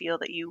 that you feel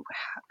that you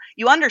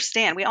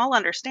understand. We all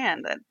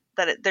understand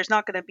that there's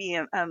not going to be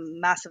a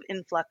massive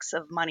influx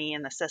of money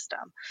in the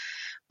system.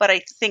 But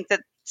I think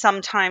that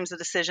sometimes the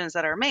decisions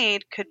that are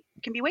made can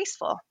be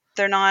wasteful.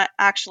 They're not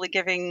actually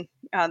giving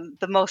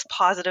the most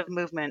positive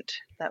movement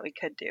that we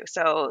could do.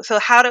 So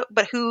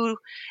but who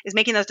is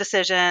making those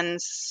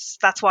decisions?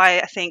 That's why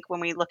I think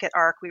when we look at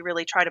ARC, we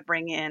really try to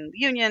bring in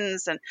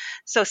unions and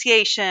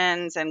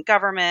associations and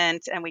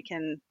government, and we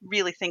can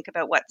really think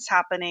about what's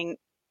happening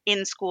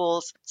in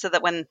schools, so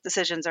that when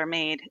decisions are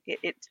made,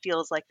 it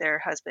feels like there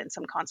has been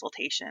some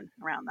consultation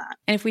around that.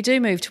 And if we do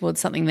move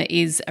towards something that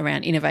is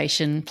around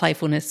innovation,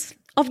 playfulness,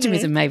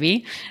 optimism,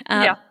 maybe.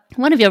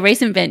 One of your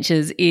recent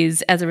ventures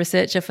is as a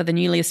researcher for the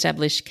newly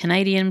established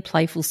Canadian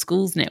Playful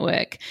Schools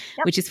Network,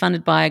 which is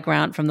funded by a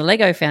grant from the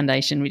Lego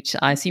Foundation, which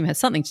I assume has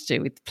something to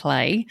do with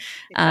play.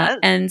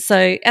 And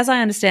so, as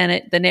I understand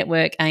it, the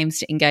network aims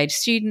to engage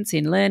students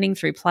in learning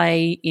through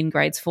play in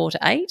grades 4 to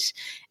 8,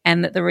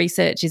 and that the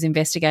research is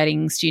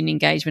investigating student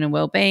engagement and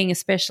wellbeing,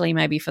 especially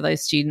maybe for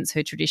those students who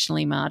are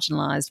traditionally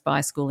marginalised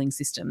by schooling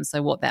systems,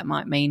 so what that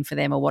might mean for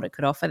them or what it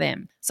could offer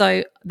them.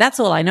 So that's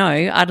all I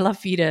know. I'd love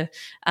for you to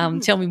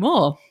tell me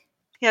more.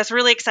 Yeah, it's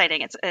really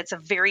exciting. It's a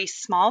very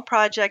small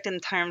project in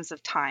terms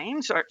of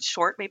time,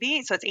 short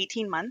maybe. So it's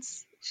 18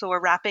 months. So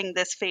we're wrapping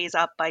this phase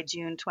up by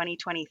June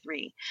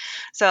 2023.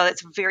 So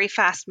it's very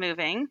fast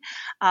moving,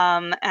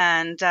 and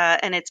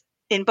it's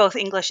in both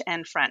English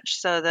and French.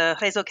 So the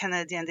Réseau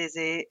Canadien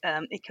des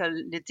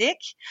Écoles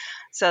Ludiques,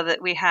 so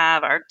that we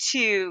have our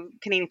 2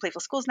 Canadian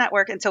Playful Schools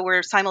Network. And so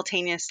we're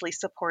simultaneously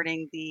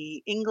supporting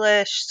the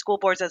English school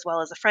boards as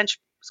well as the French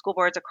school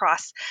boards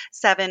across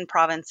 7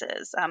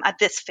 provinces at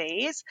this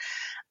phase.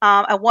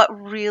 And what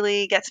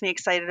really gets me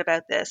excited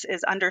about this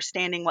is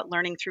understanding what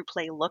learning through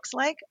play looks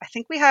like. I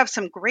think we have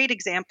some great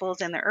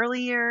examples in the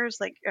early years,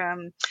 like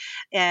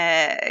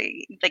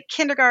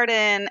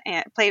kindergarten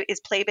and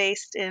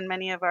play-based in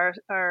many of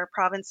our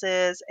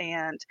provinces,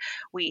 and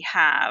we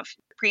have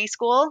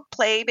preschool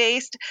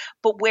play-based.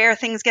 But where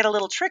things get a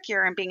little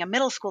trickier, and being a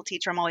middle school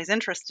teacher, I'm always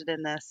interested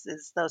in this,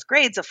 is those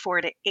grades of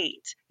 4 to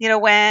 8.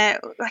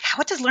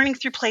 What does learning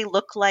through play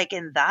look like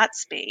in that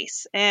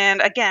space?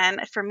 And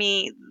again, for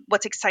me,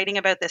 what's exciting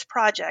about this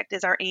project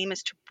is our aim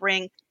is to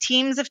bring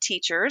teams of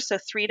teachers, so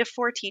 3 to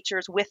 4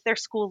 teachers with their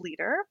school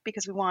leader,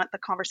 because we want the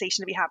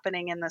conversation to be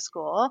happening in the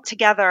school,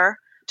 together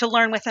to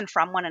learn with and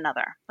from one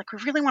another. Like, we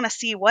really want to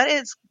see what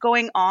is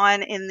going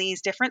on in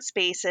these different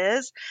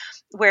spaces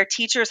where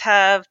teachers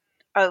have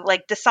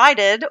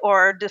decided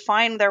or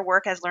defined their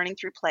work as learning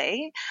through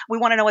play. We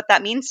want to know what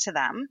that means to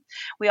them.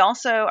 We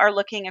also are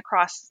looking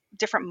across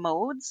different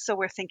modes. So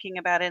we're thinking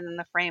about it in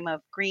the frame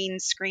of green,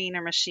 screen,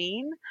 or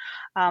machine,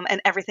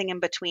 and everything in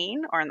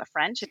between, or in the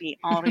French, it'd be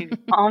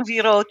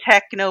enviro,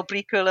 techno,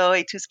 bricolo,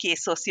 et tout ce qui est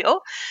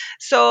socio.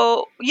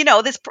 So,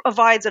 this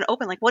provides an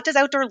open, what does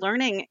outdoor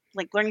learning,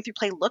 learning through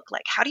play look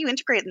like? How do you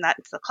integrate that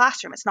into the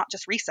classroom? It's not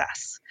just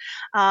recess.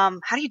 How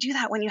do you do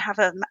that when you have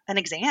an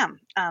exam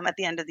at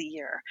the end of the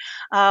year?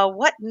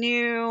 What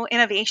new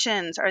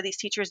innovations are these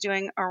teachers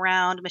doing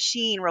around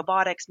machine,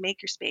 robotics,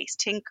 makerspace,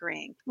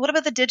 tinkering? What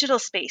about the digital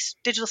space,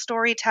 digital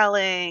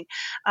storytelling,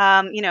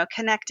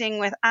 connecting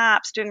with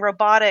apps, doing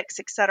robotics,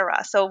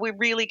 etc. So we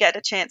really get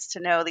a chance to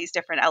know these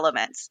different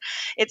elements.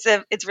 It's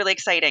really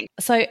exciting.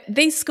 So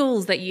these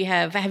schools that you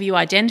have you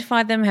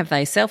identified them? Have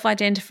they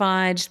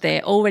self-identified?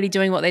 They're already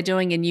doing what they're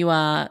doing and you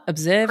are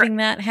observing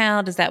that?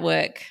 How does that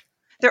work?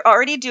 They're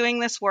already doing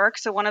this work.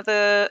 So one of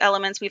the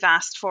elements we've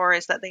asked for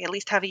is that they at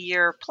least have a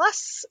year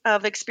plus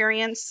of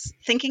experience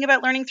thinking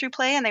about learning through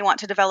play, and they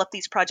want to develop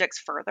these projects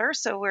further.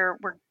 So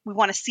we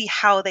want to see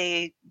how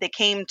they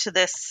came to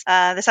this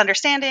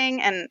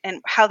understanding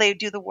and how they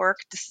do the work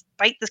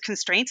despite the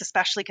constraints,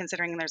 especially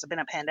considering there's been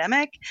a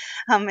pandemic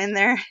in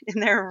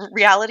their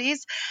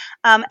realities,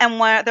 and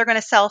they're going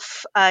to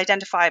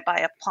self-identify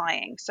by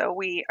applying. So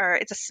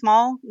it's a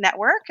small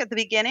network at the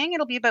beginning.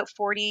 It'll be about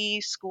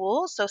 40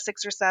 schools, so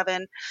 6 or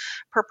 7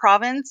 per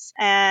province,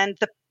 and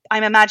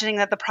I'm imagining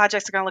that the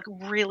projects are going to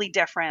look really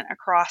different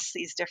across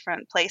these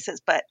different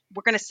places, but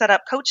we're going to set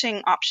up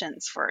coaching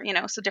options for,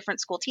 so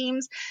different school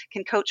teams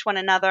can coach one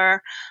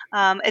another.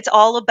 It's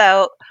all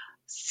about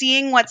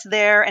seeing what's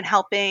there and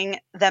helping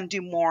them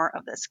do more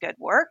of this good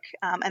work.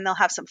 And they'll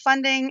have some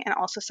funding and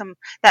also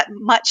that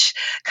much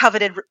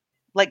coveted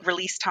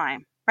release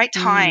time. Right?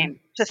 Time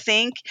to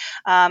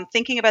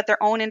thinking about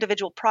their own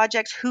individual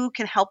projects, who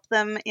can help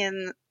them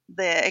in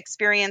the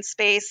experience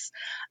space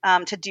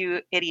to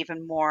do it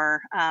even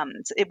more.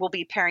 It will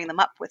be pairing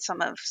them up with some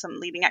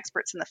leading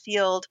experts in the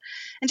field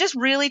and just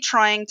really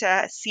trying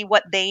to see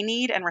what they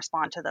need and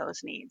respond to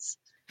those needs.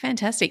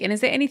 Fantastic. And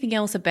is there anything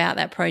else about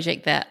that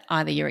project that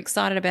either you're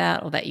excited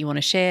about or that you want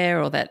to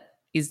share or that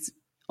is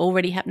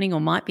already happening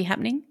or might be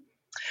happening?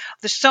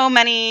 There's so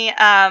many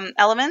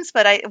elements,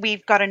 but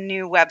we've got a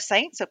new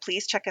website, so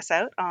please check us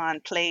out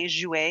on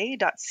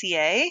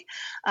playjouer.ca,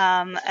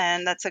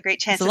 and that's a great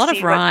chance to see what's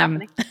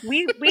happening.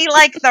 We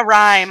like the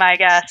rhyme, I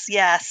guess,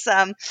 yes.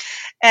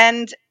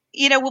 And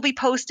we'll be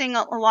posting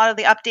a lot of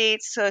the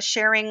updates, so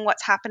sharing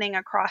what's happening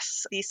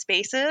across these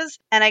spaces.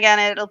 And again,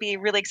 it'll be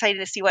really exciting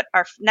to see what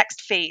our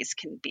next phase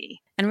can be.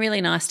 And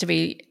really nice to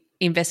be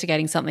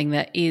investigating something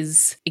that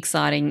is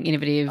exciting,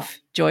 innovative,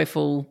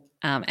 joyful,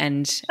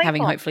 and Playful.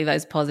 having hopefully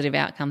those positive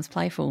outcomes.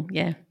 Playful,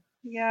 yeah.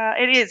 Yeah,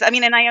 it is. I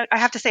mean, and I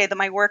have to say that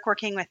my work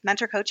working with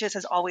mentor coaches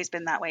has always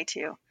been that way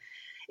too.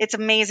 It's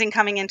amazing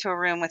coming into a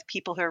room with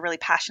people who are really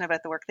passionate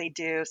about the work they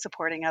do,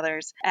 supporting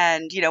others,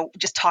 and,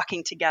 just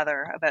talking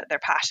together about their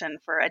passion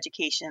for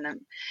education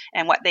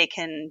and what they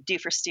can do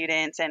for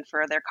students and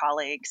for their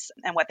colleagues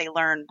and what they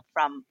learn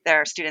from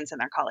their students and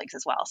their colleagues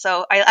as well.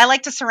 So I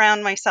like to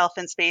surround myself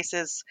in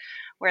spaces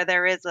where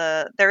there is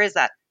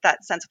that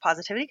sense of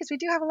positivity, because we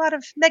do have a lot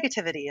of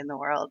negativity in the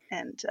world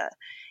and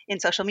in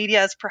social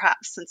medias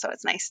perhaps. And so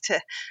it's nice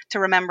to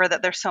remember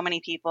that there's so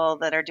many people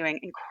that are doing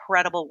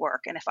incredible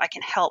work. And if I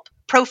can help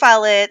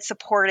profile it,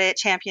 support it,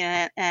 champion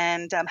it,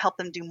 and help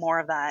them do more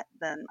of that,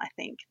 then I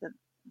think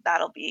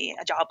that'll be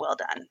a job well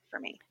done for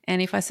me.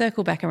 And if I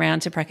circle back around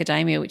to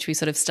Pracademia, which we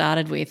sort of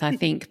started with, I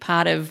think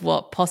part of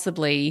what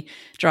possibly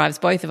drives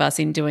both of us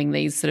in doing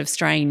these sort of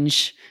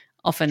strange,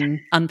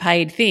 often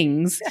unpaid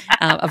things,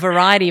 a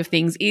variety of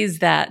things, is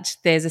that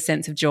there's a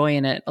sense of joy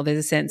in it, or there's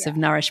a sense of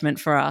nourishment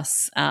for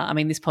us. I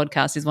mean, this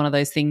podcast is one of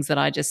those things that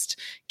I just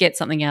get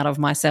something out of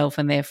myself,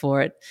 and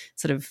therefore it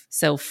sort of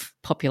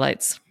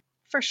self-populates.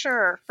 For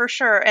sure.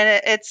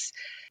 And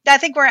I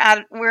think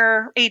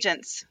we're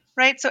agents,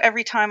 right? So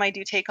every time I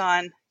do take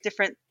on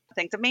different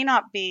things that may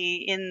not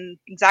be in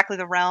exactly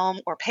the realm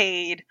or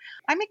paid,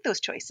 I make those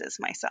choices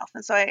myself.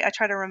 And so I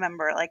try to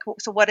remember,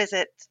 so what is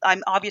it?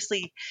 I'm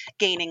obviously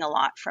gaining a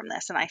lot from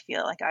this, and I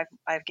feel like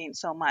I've gained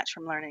so much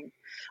from learning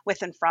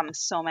with and from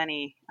so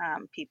many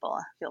people.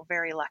 I feel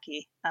very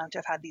lucky to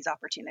have had these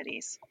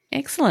opportunities.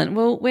 Excellent.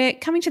 Well, we're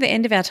coming to the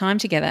end of our time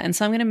together, and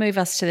so I'm going to move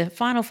us to the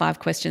final 5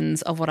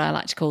 questions of what I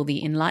like to call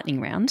the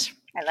enlightening round.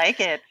 I like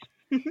it.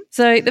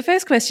 So the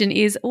first question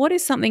is, what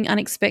is something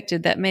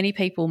unexpected that many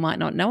people might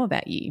not know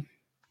about you?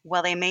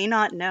 Well, they may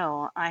not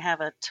know I have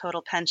a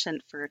total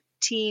penchant for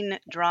teen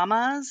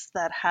dramas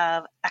that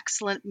have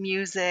excellent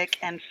music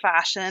and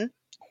fashion,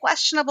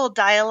 questionable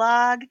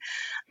dialogue,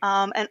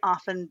 and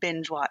often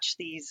binge watch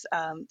these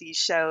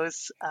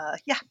shows,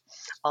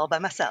 all by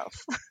myself.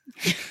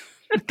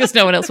 Because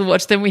no one else will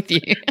watch them with you.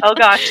 Oh,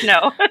 gosh,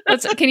 no.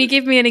 Can you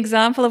give me an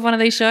example of one of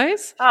these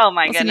shows? Oh,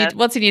 my goodness.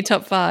 What's in your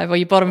top 5 or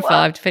your bottom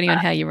 5, depending on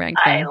how you rank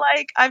them?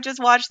 I've just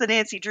watched the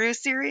Nancy Drew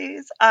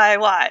series. I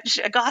watch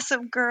A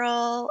Gossip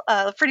Girl,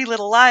 Pretty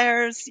Little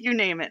Liars, you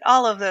name it.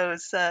 All of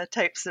those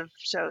types of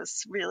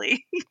shows,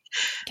 really.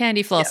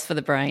 Candy floss for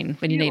the brain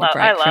when you need a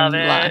break from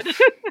life.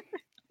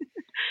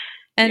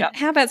 And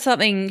how about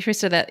something,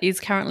 Trista, that is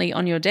currently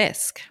on your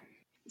desk?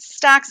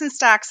 Stacks and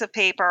stacks of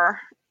paper,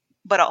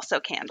 but also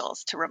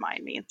candles to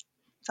remind me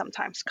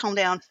sometimes. Calm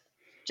down.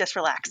 Just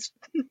relax.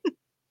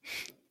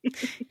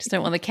 Just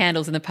don't want the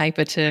candles and the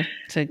paper to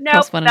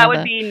cross one another. That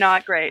would be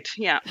not great.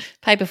 Yeah.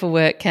 Paper for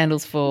work,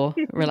 candles for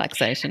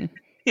relaxation.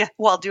 Yeah,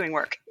 while doing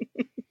work.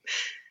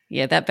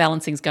 Yeah, that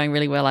balancing's going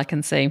really well, I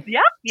can see.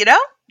 Yeah,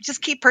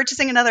 just keep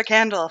purchasing another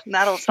candle and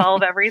that'll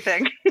solve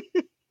everything.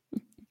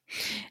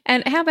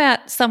 And how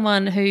about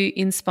someone who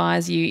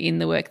inspires you in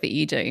the work that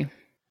you do?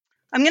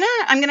 I'm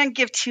gonna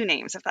give 2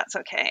 names if that's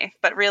okay.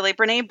 But really,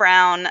 Brene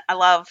Brown, I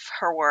love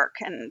her work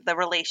and the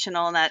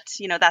relational, and that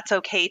that's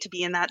okay to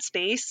be in that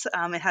space.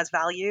 It has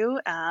value,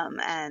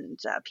 and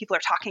people are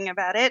talking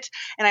about it.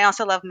 And I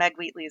also love Meg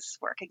Wheatley's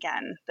work.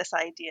 Again, this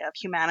idea of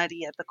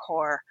humanity at the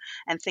core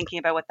and thinking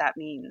about what that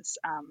means,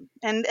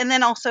 and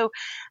then also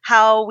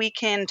how we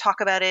can talk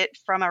about it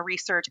from a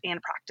research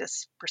and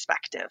practice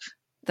perspective.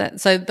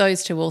 So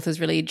those 2 authors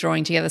really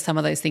drawing together some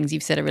of those things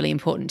you've said are really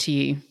important to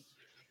you.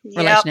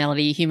 Yep.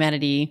 Relationality,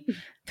 humanity,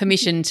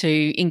 permission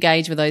to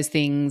engage with those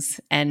things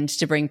and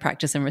to bring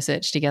practice and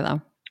research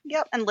together.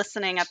 Yep, and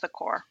listening at the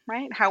core,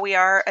 right? How we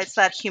are, it's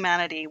that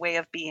humanity way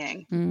of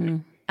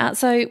being.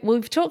 So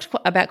we've talked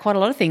about quite a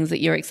lot of things that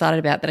you're excited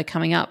about that are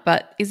coming up,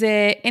 but is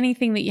there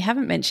anything that you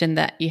haven't mentioned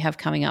that you have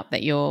coming up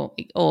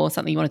or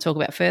something you want to talk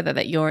about further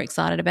that you're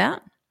excited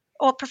about?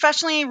 Well,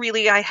 professionally,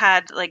 really, I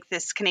had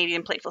this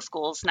Canadian Playful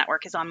Schools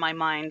Network is on my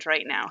mind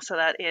right now. So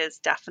that is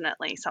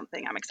definitely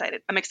something I'm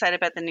excited. I'm excited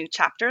about the new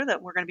chapter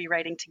that we're going to be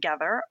writing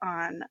together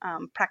on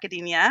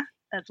Pracademia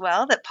as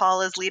well, that Paul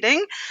is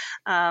leading.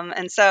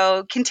 And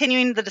so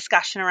continuing the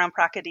discussion around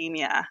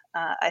Pracademia,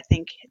 I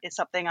think is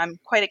something I'm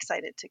quite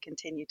excited to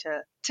continue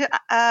to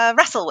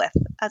wrestle with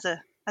as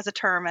a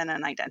term and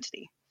an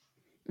identity.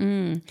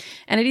 And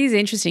it is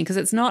interesting because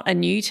it's not a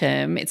new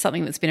term. It's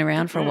something that's been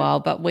around for a while,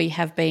 but we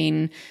have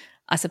been,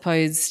 I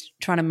suppose,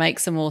 trying to make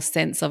some more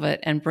sense of it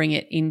and bring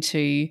it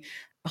into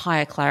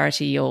higher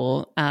clarity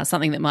or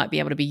something that might be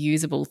able to be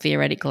usable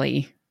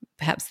theoretically,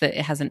 perhaps that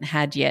it hasn't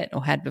had yet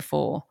or had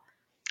before.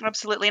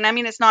 Absolutely. And I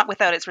mean, it's not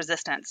without its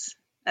resistance.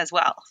 as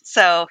well.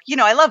 So,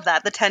 I love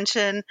that, the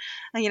tension,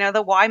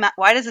 the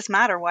why does this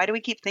matter? Why do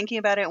we keep thinking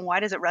about it? And why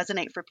does it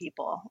resonate for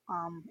people?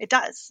 It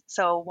does.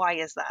 So why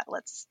is that?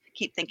 Let's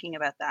keep thinking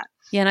about that.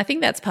 Yeah, and I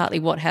think that's partly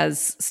what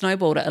has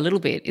snowballed it a little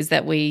bit, is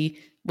that we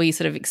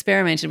sort of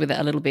experimented with it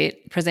a little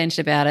bit, presented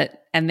about it,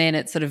 and then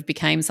it sort of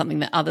became something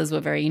that others were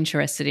very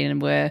interested in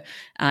and were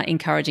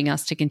encouraging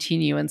us to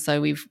continue. And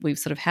so we've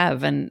sort of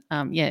have, and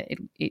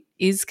it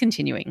is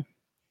continuing.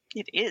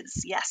 It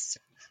is, yes.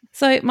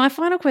 So my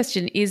final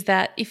question is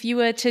that if you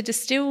were to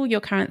distill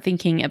your current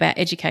thinking about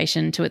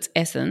education to its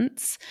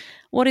essence,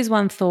 what is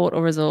one thought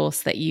or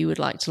resource that you would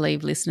like to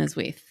leave listeners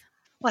with?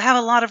 Well, I have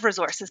a lot of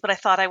resources, but I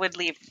thought I would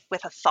leave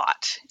with a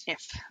thought, if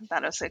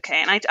that is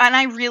okay. And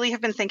I really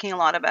have been thinking a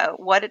lot about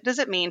what does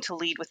it mean to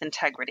lead with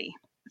integrity.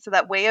 So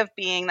that way of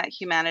being, that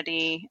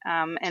humanity,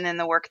 and in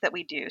the work that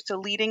we do. So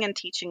leading and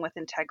teaching with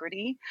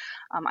integrity,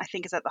 I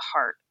think, is at the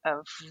heart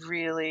of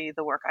really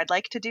the work I'd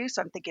like to do.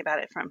 So I'm thinking about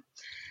it from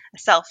a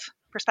self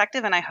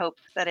perspective, and I hope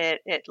that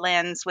it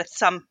lands with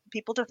some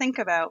people to think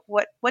about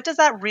what does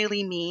that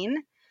really mean,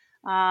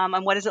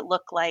 and what does it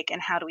look like,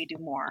 and how do we do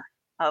more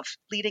of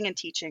leading and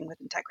teaching with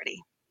integrity.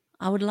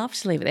 I would love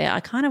to leave it there. I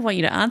kind of want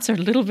you to answer a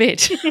little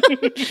bit.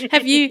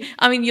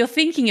 You're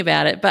thinking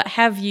about it, but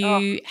have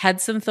you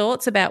had some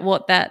thoughts about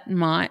what that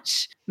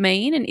might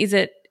mean? And is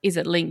it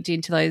linked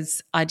into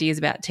those ideas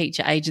about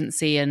teacher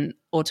agency and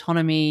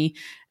autonomy,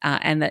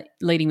 and that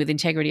leading with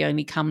integrity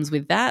only comes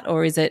with that?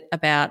 Or is it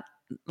about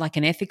like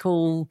an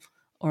ethical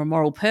or a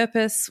moral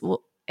purpose?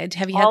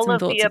 Have you had some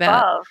thoughts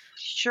about? Above.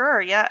 Sure,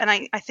 yeah. And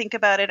I think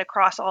about it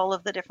across all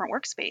of the different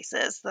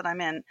workspaces that I'm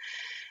in,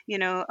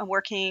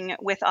 working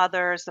with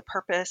others, the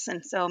purpose.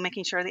 And so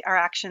making sure that our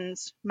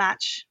actions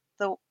match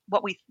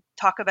what we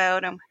talk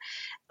about, and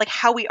like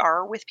how we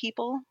are with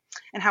people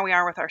and how we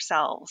are with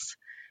ourselves.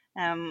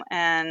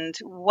 And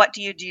what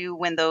do you do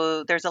when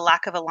there's a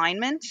lack of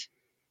alignment?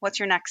 What's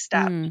your next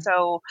step?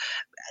 So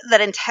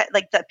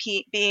that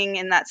being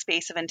in that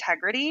space of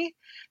integrity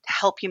to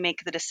help you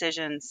make the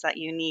decisions that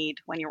you need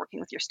when you're working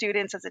with your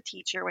students as a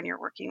teacher, when you're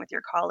working with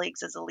your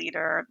colleagues as a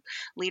leader,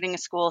 leading a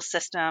school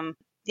system.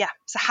 Yeah.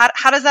 So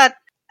how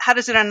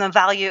does it on the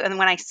value? And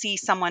when I see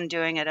someone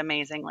doing it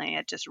amazingly,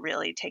 it just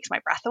really takes my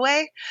breath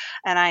away.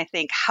 And I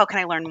think, how can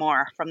I learn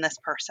more from this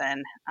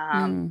person?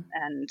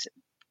 And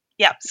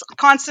yeah,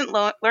 constant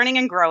learning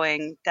and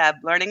growing, Deb,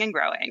 learning and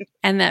growing.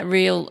 And that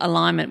real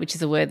alignment, which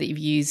is a word that you've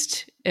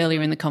used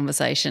earlier in the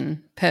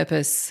conversation,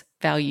 purpose,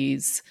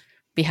 values,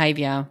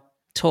 behaviour,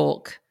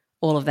 talk,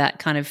 all of that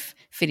kind of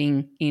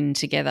fitting in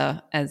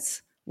together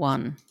as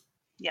one.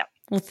 Yeah.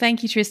 Well,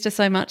 thank you, Trista,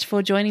 so much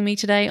for joining me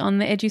today on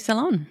the Edu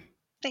Salon.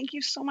 Thank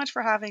you so much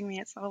for having me.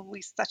 It's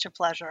always such a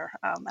pleasure,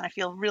 and I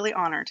feel really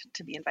honoured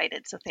to be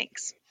invited, so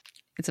thanks.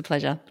 It's a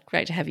pleasure.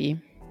 Great to have you.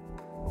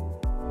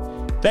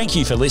 Thank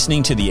you for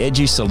listening to the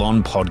Edu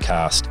Salon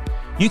podcast.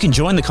 You can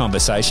join the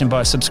conversation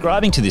by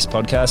subscribing to this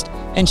podcast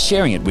and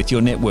sharing it with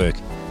your network,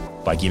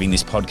 by giving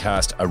this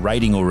podcast a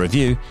rating or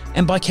review,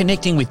 and by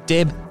connecting with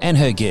Deb and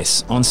her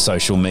guests on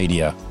social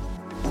media.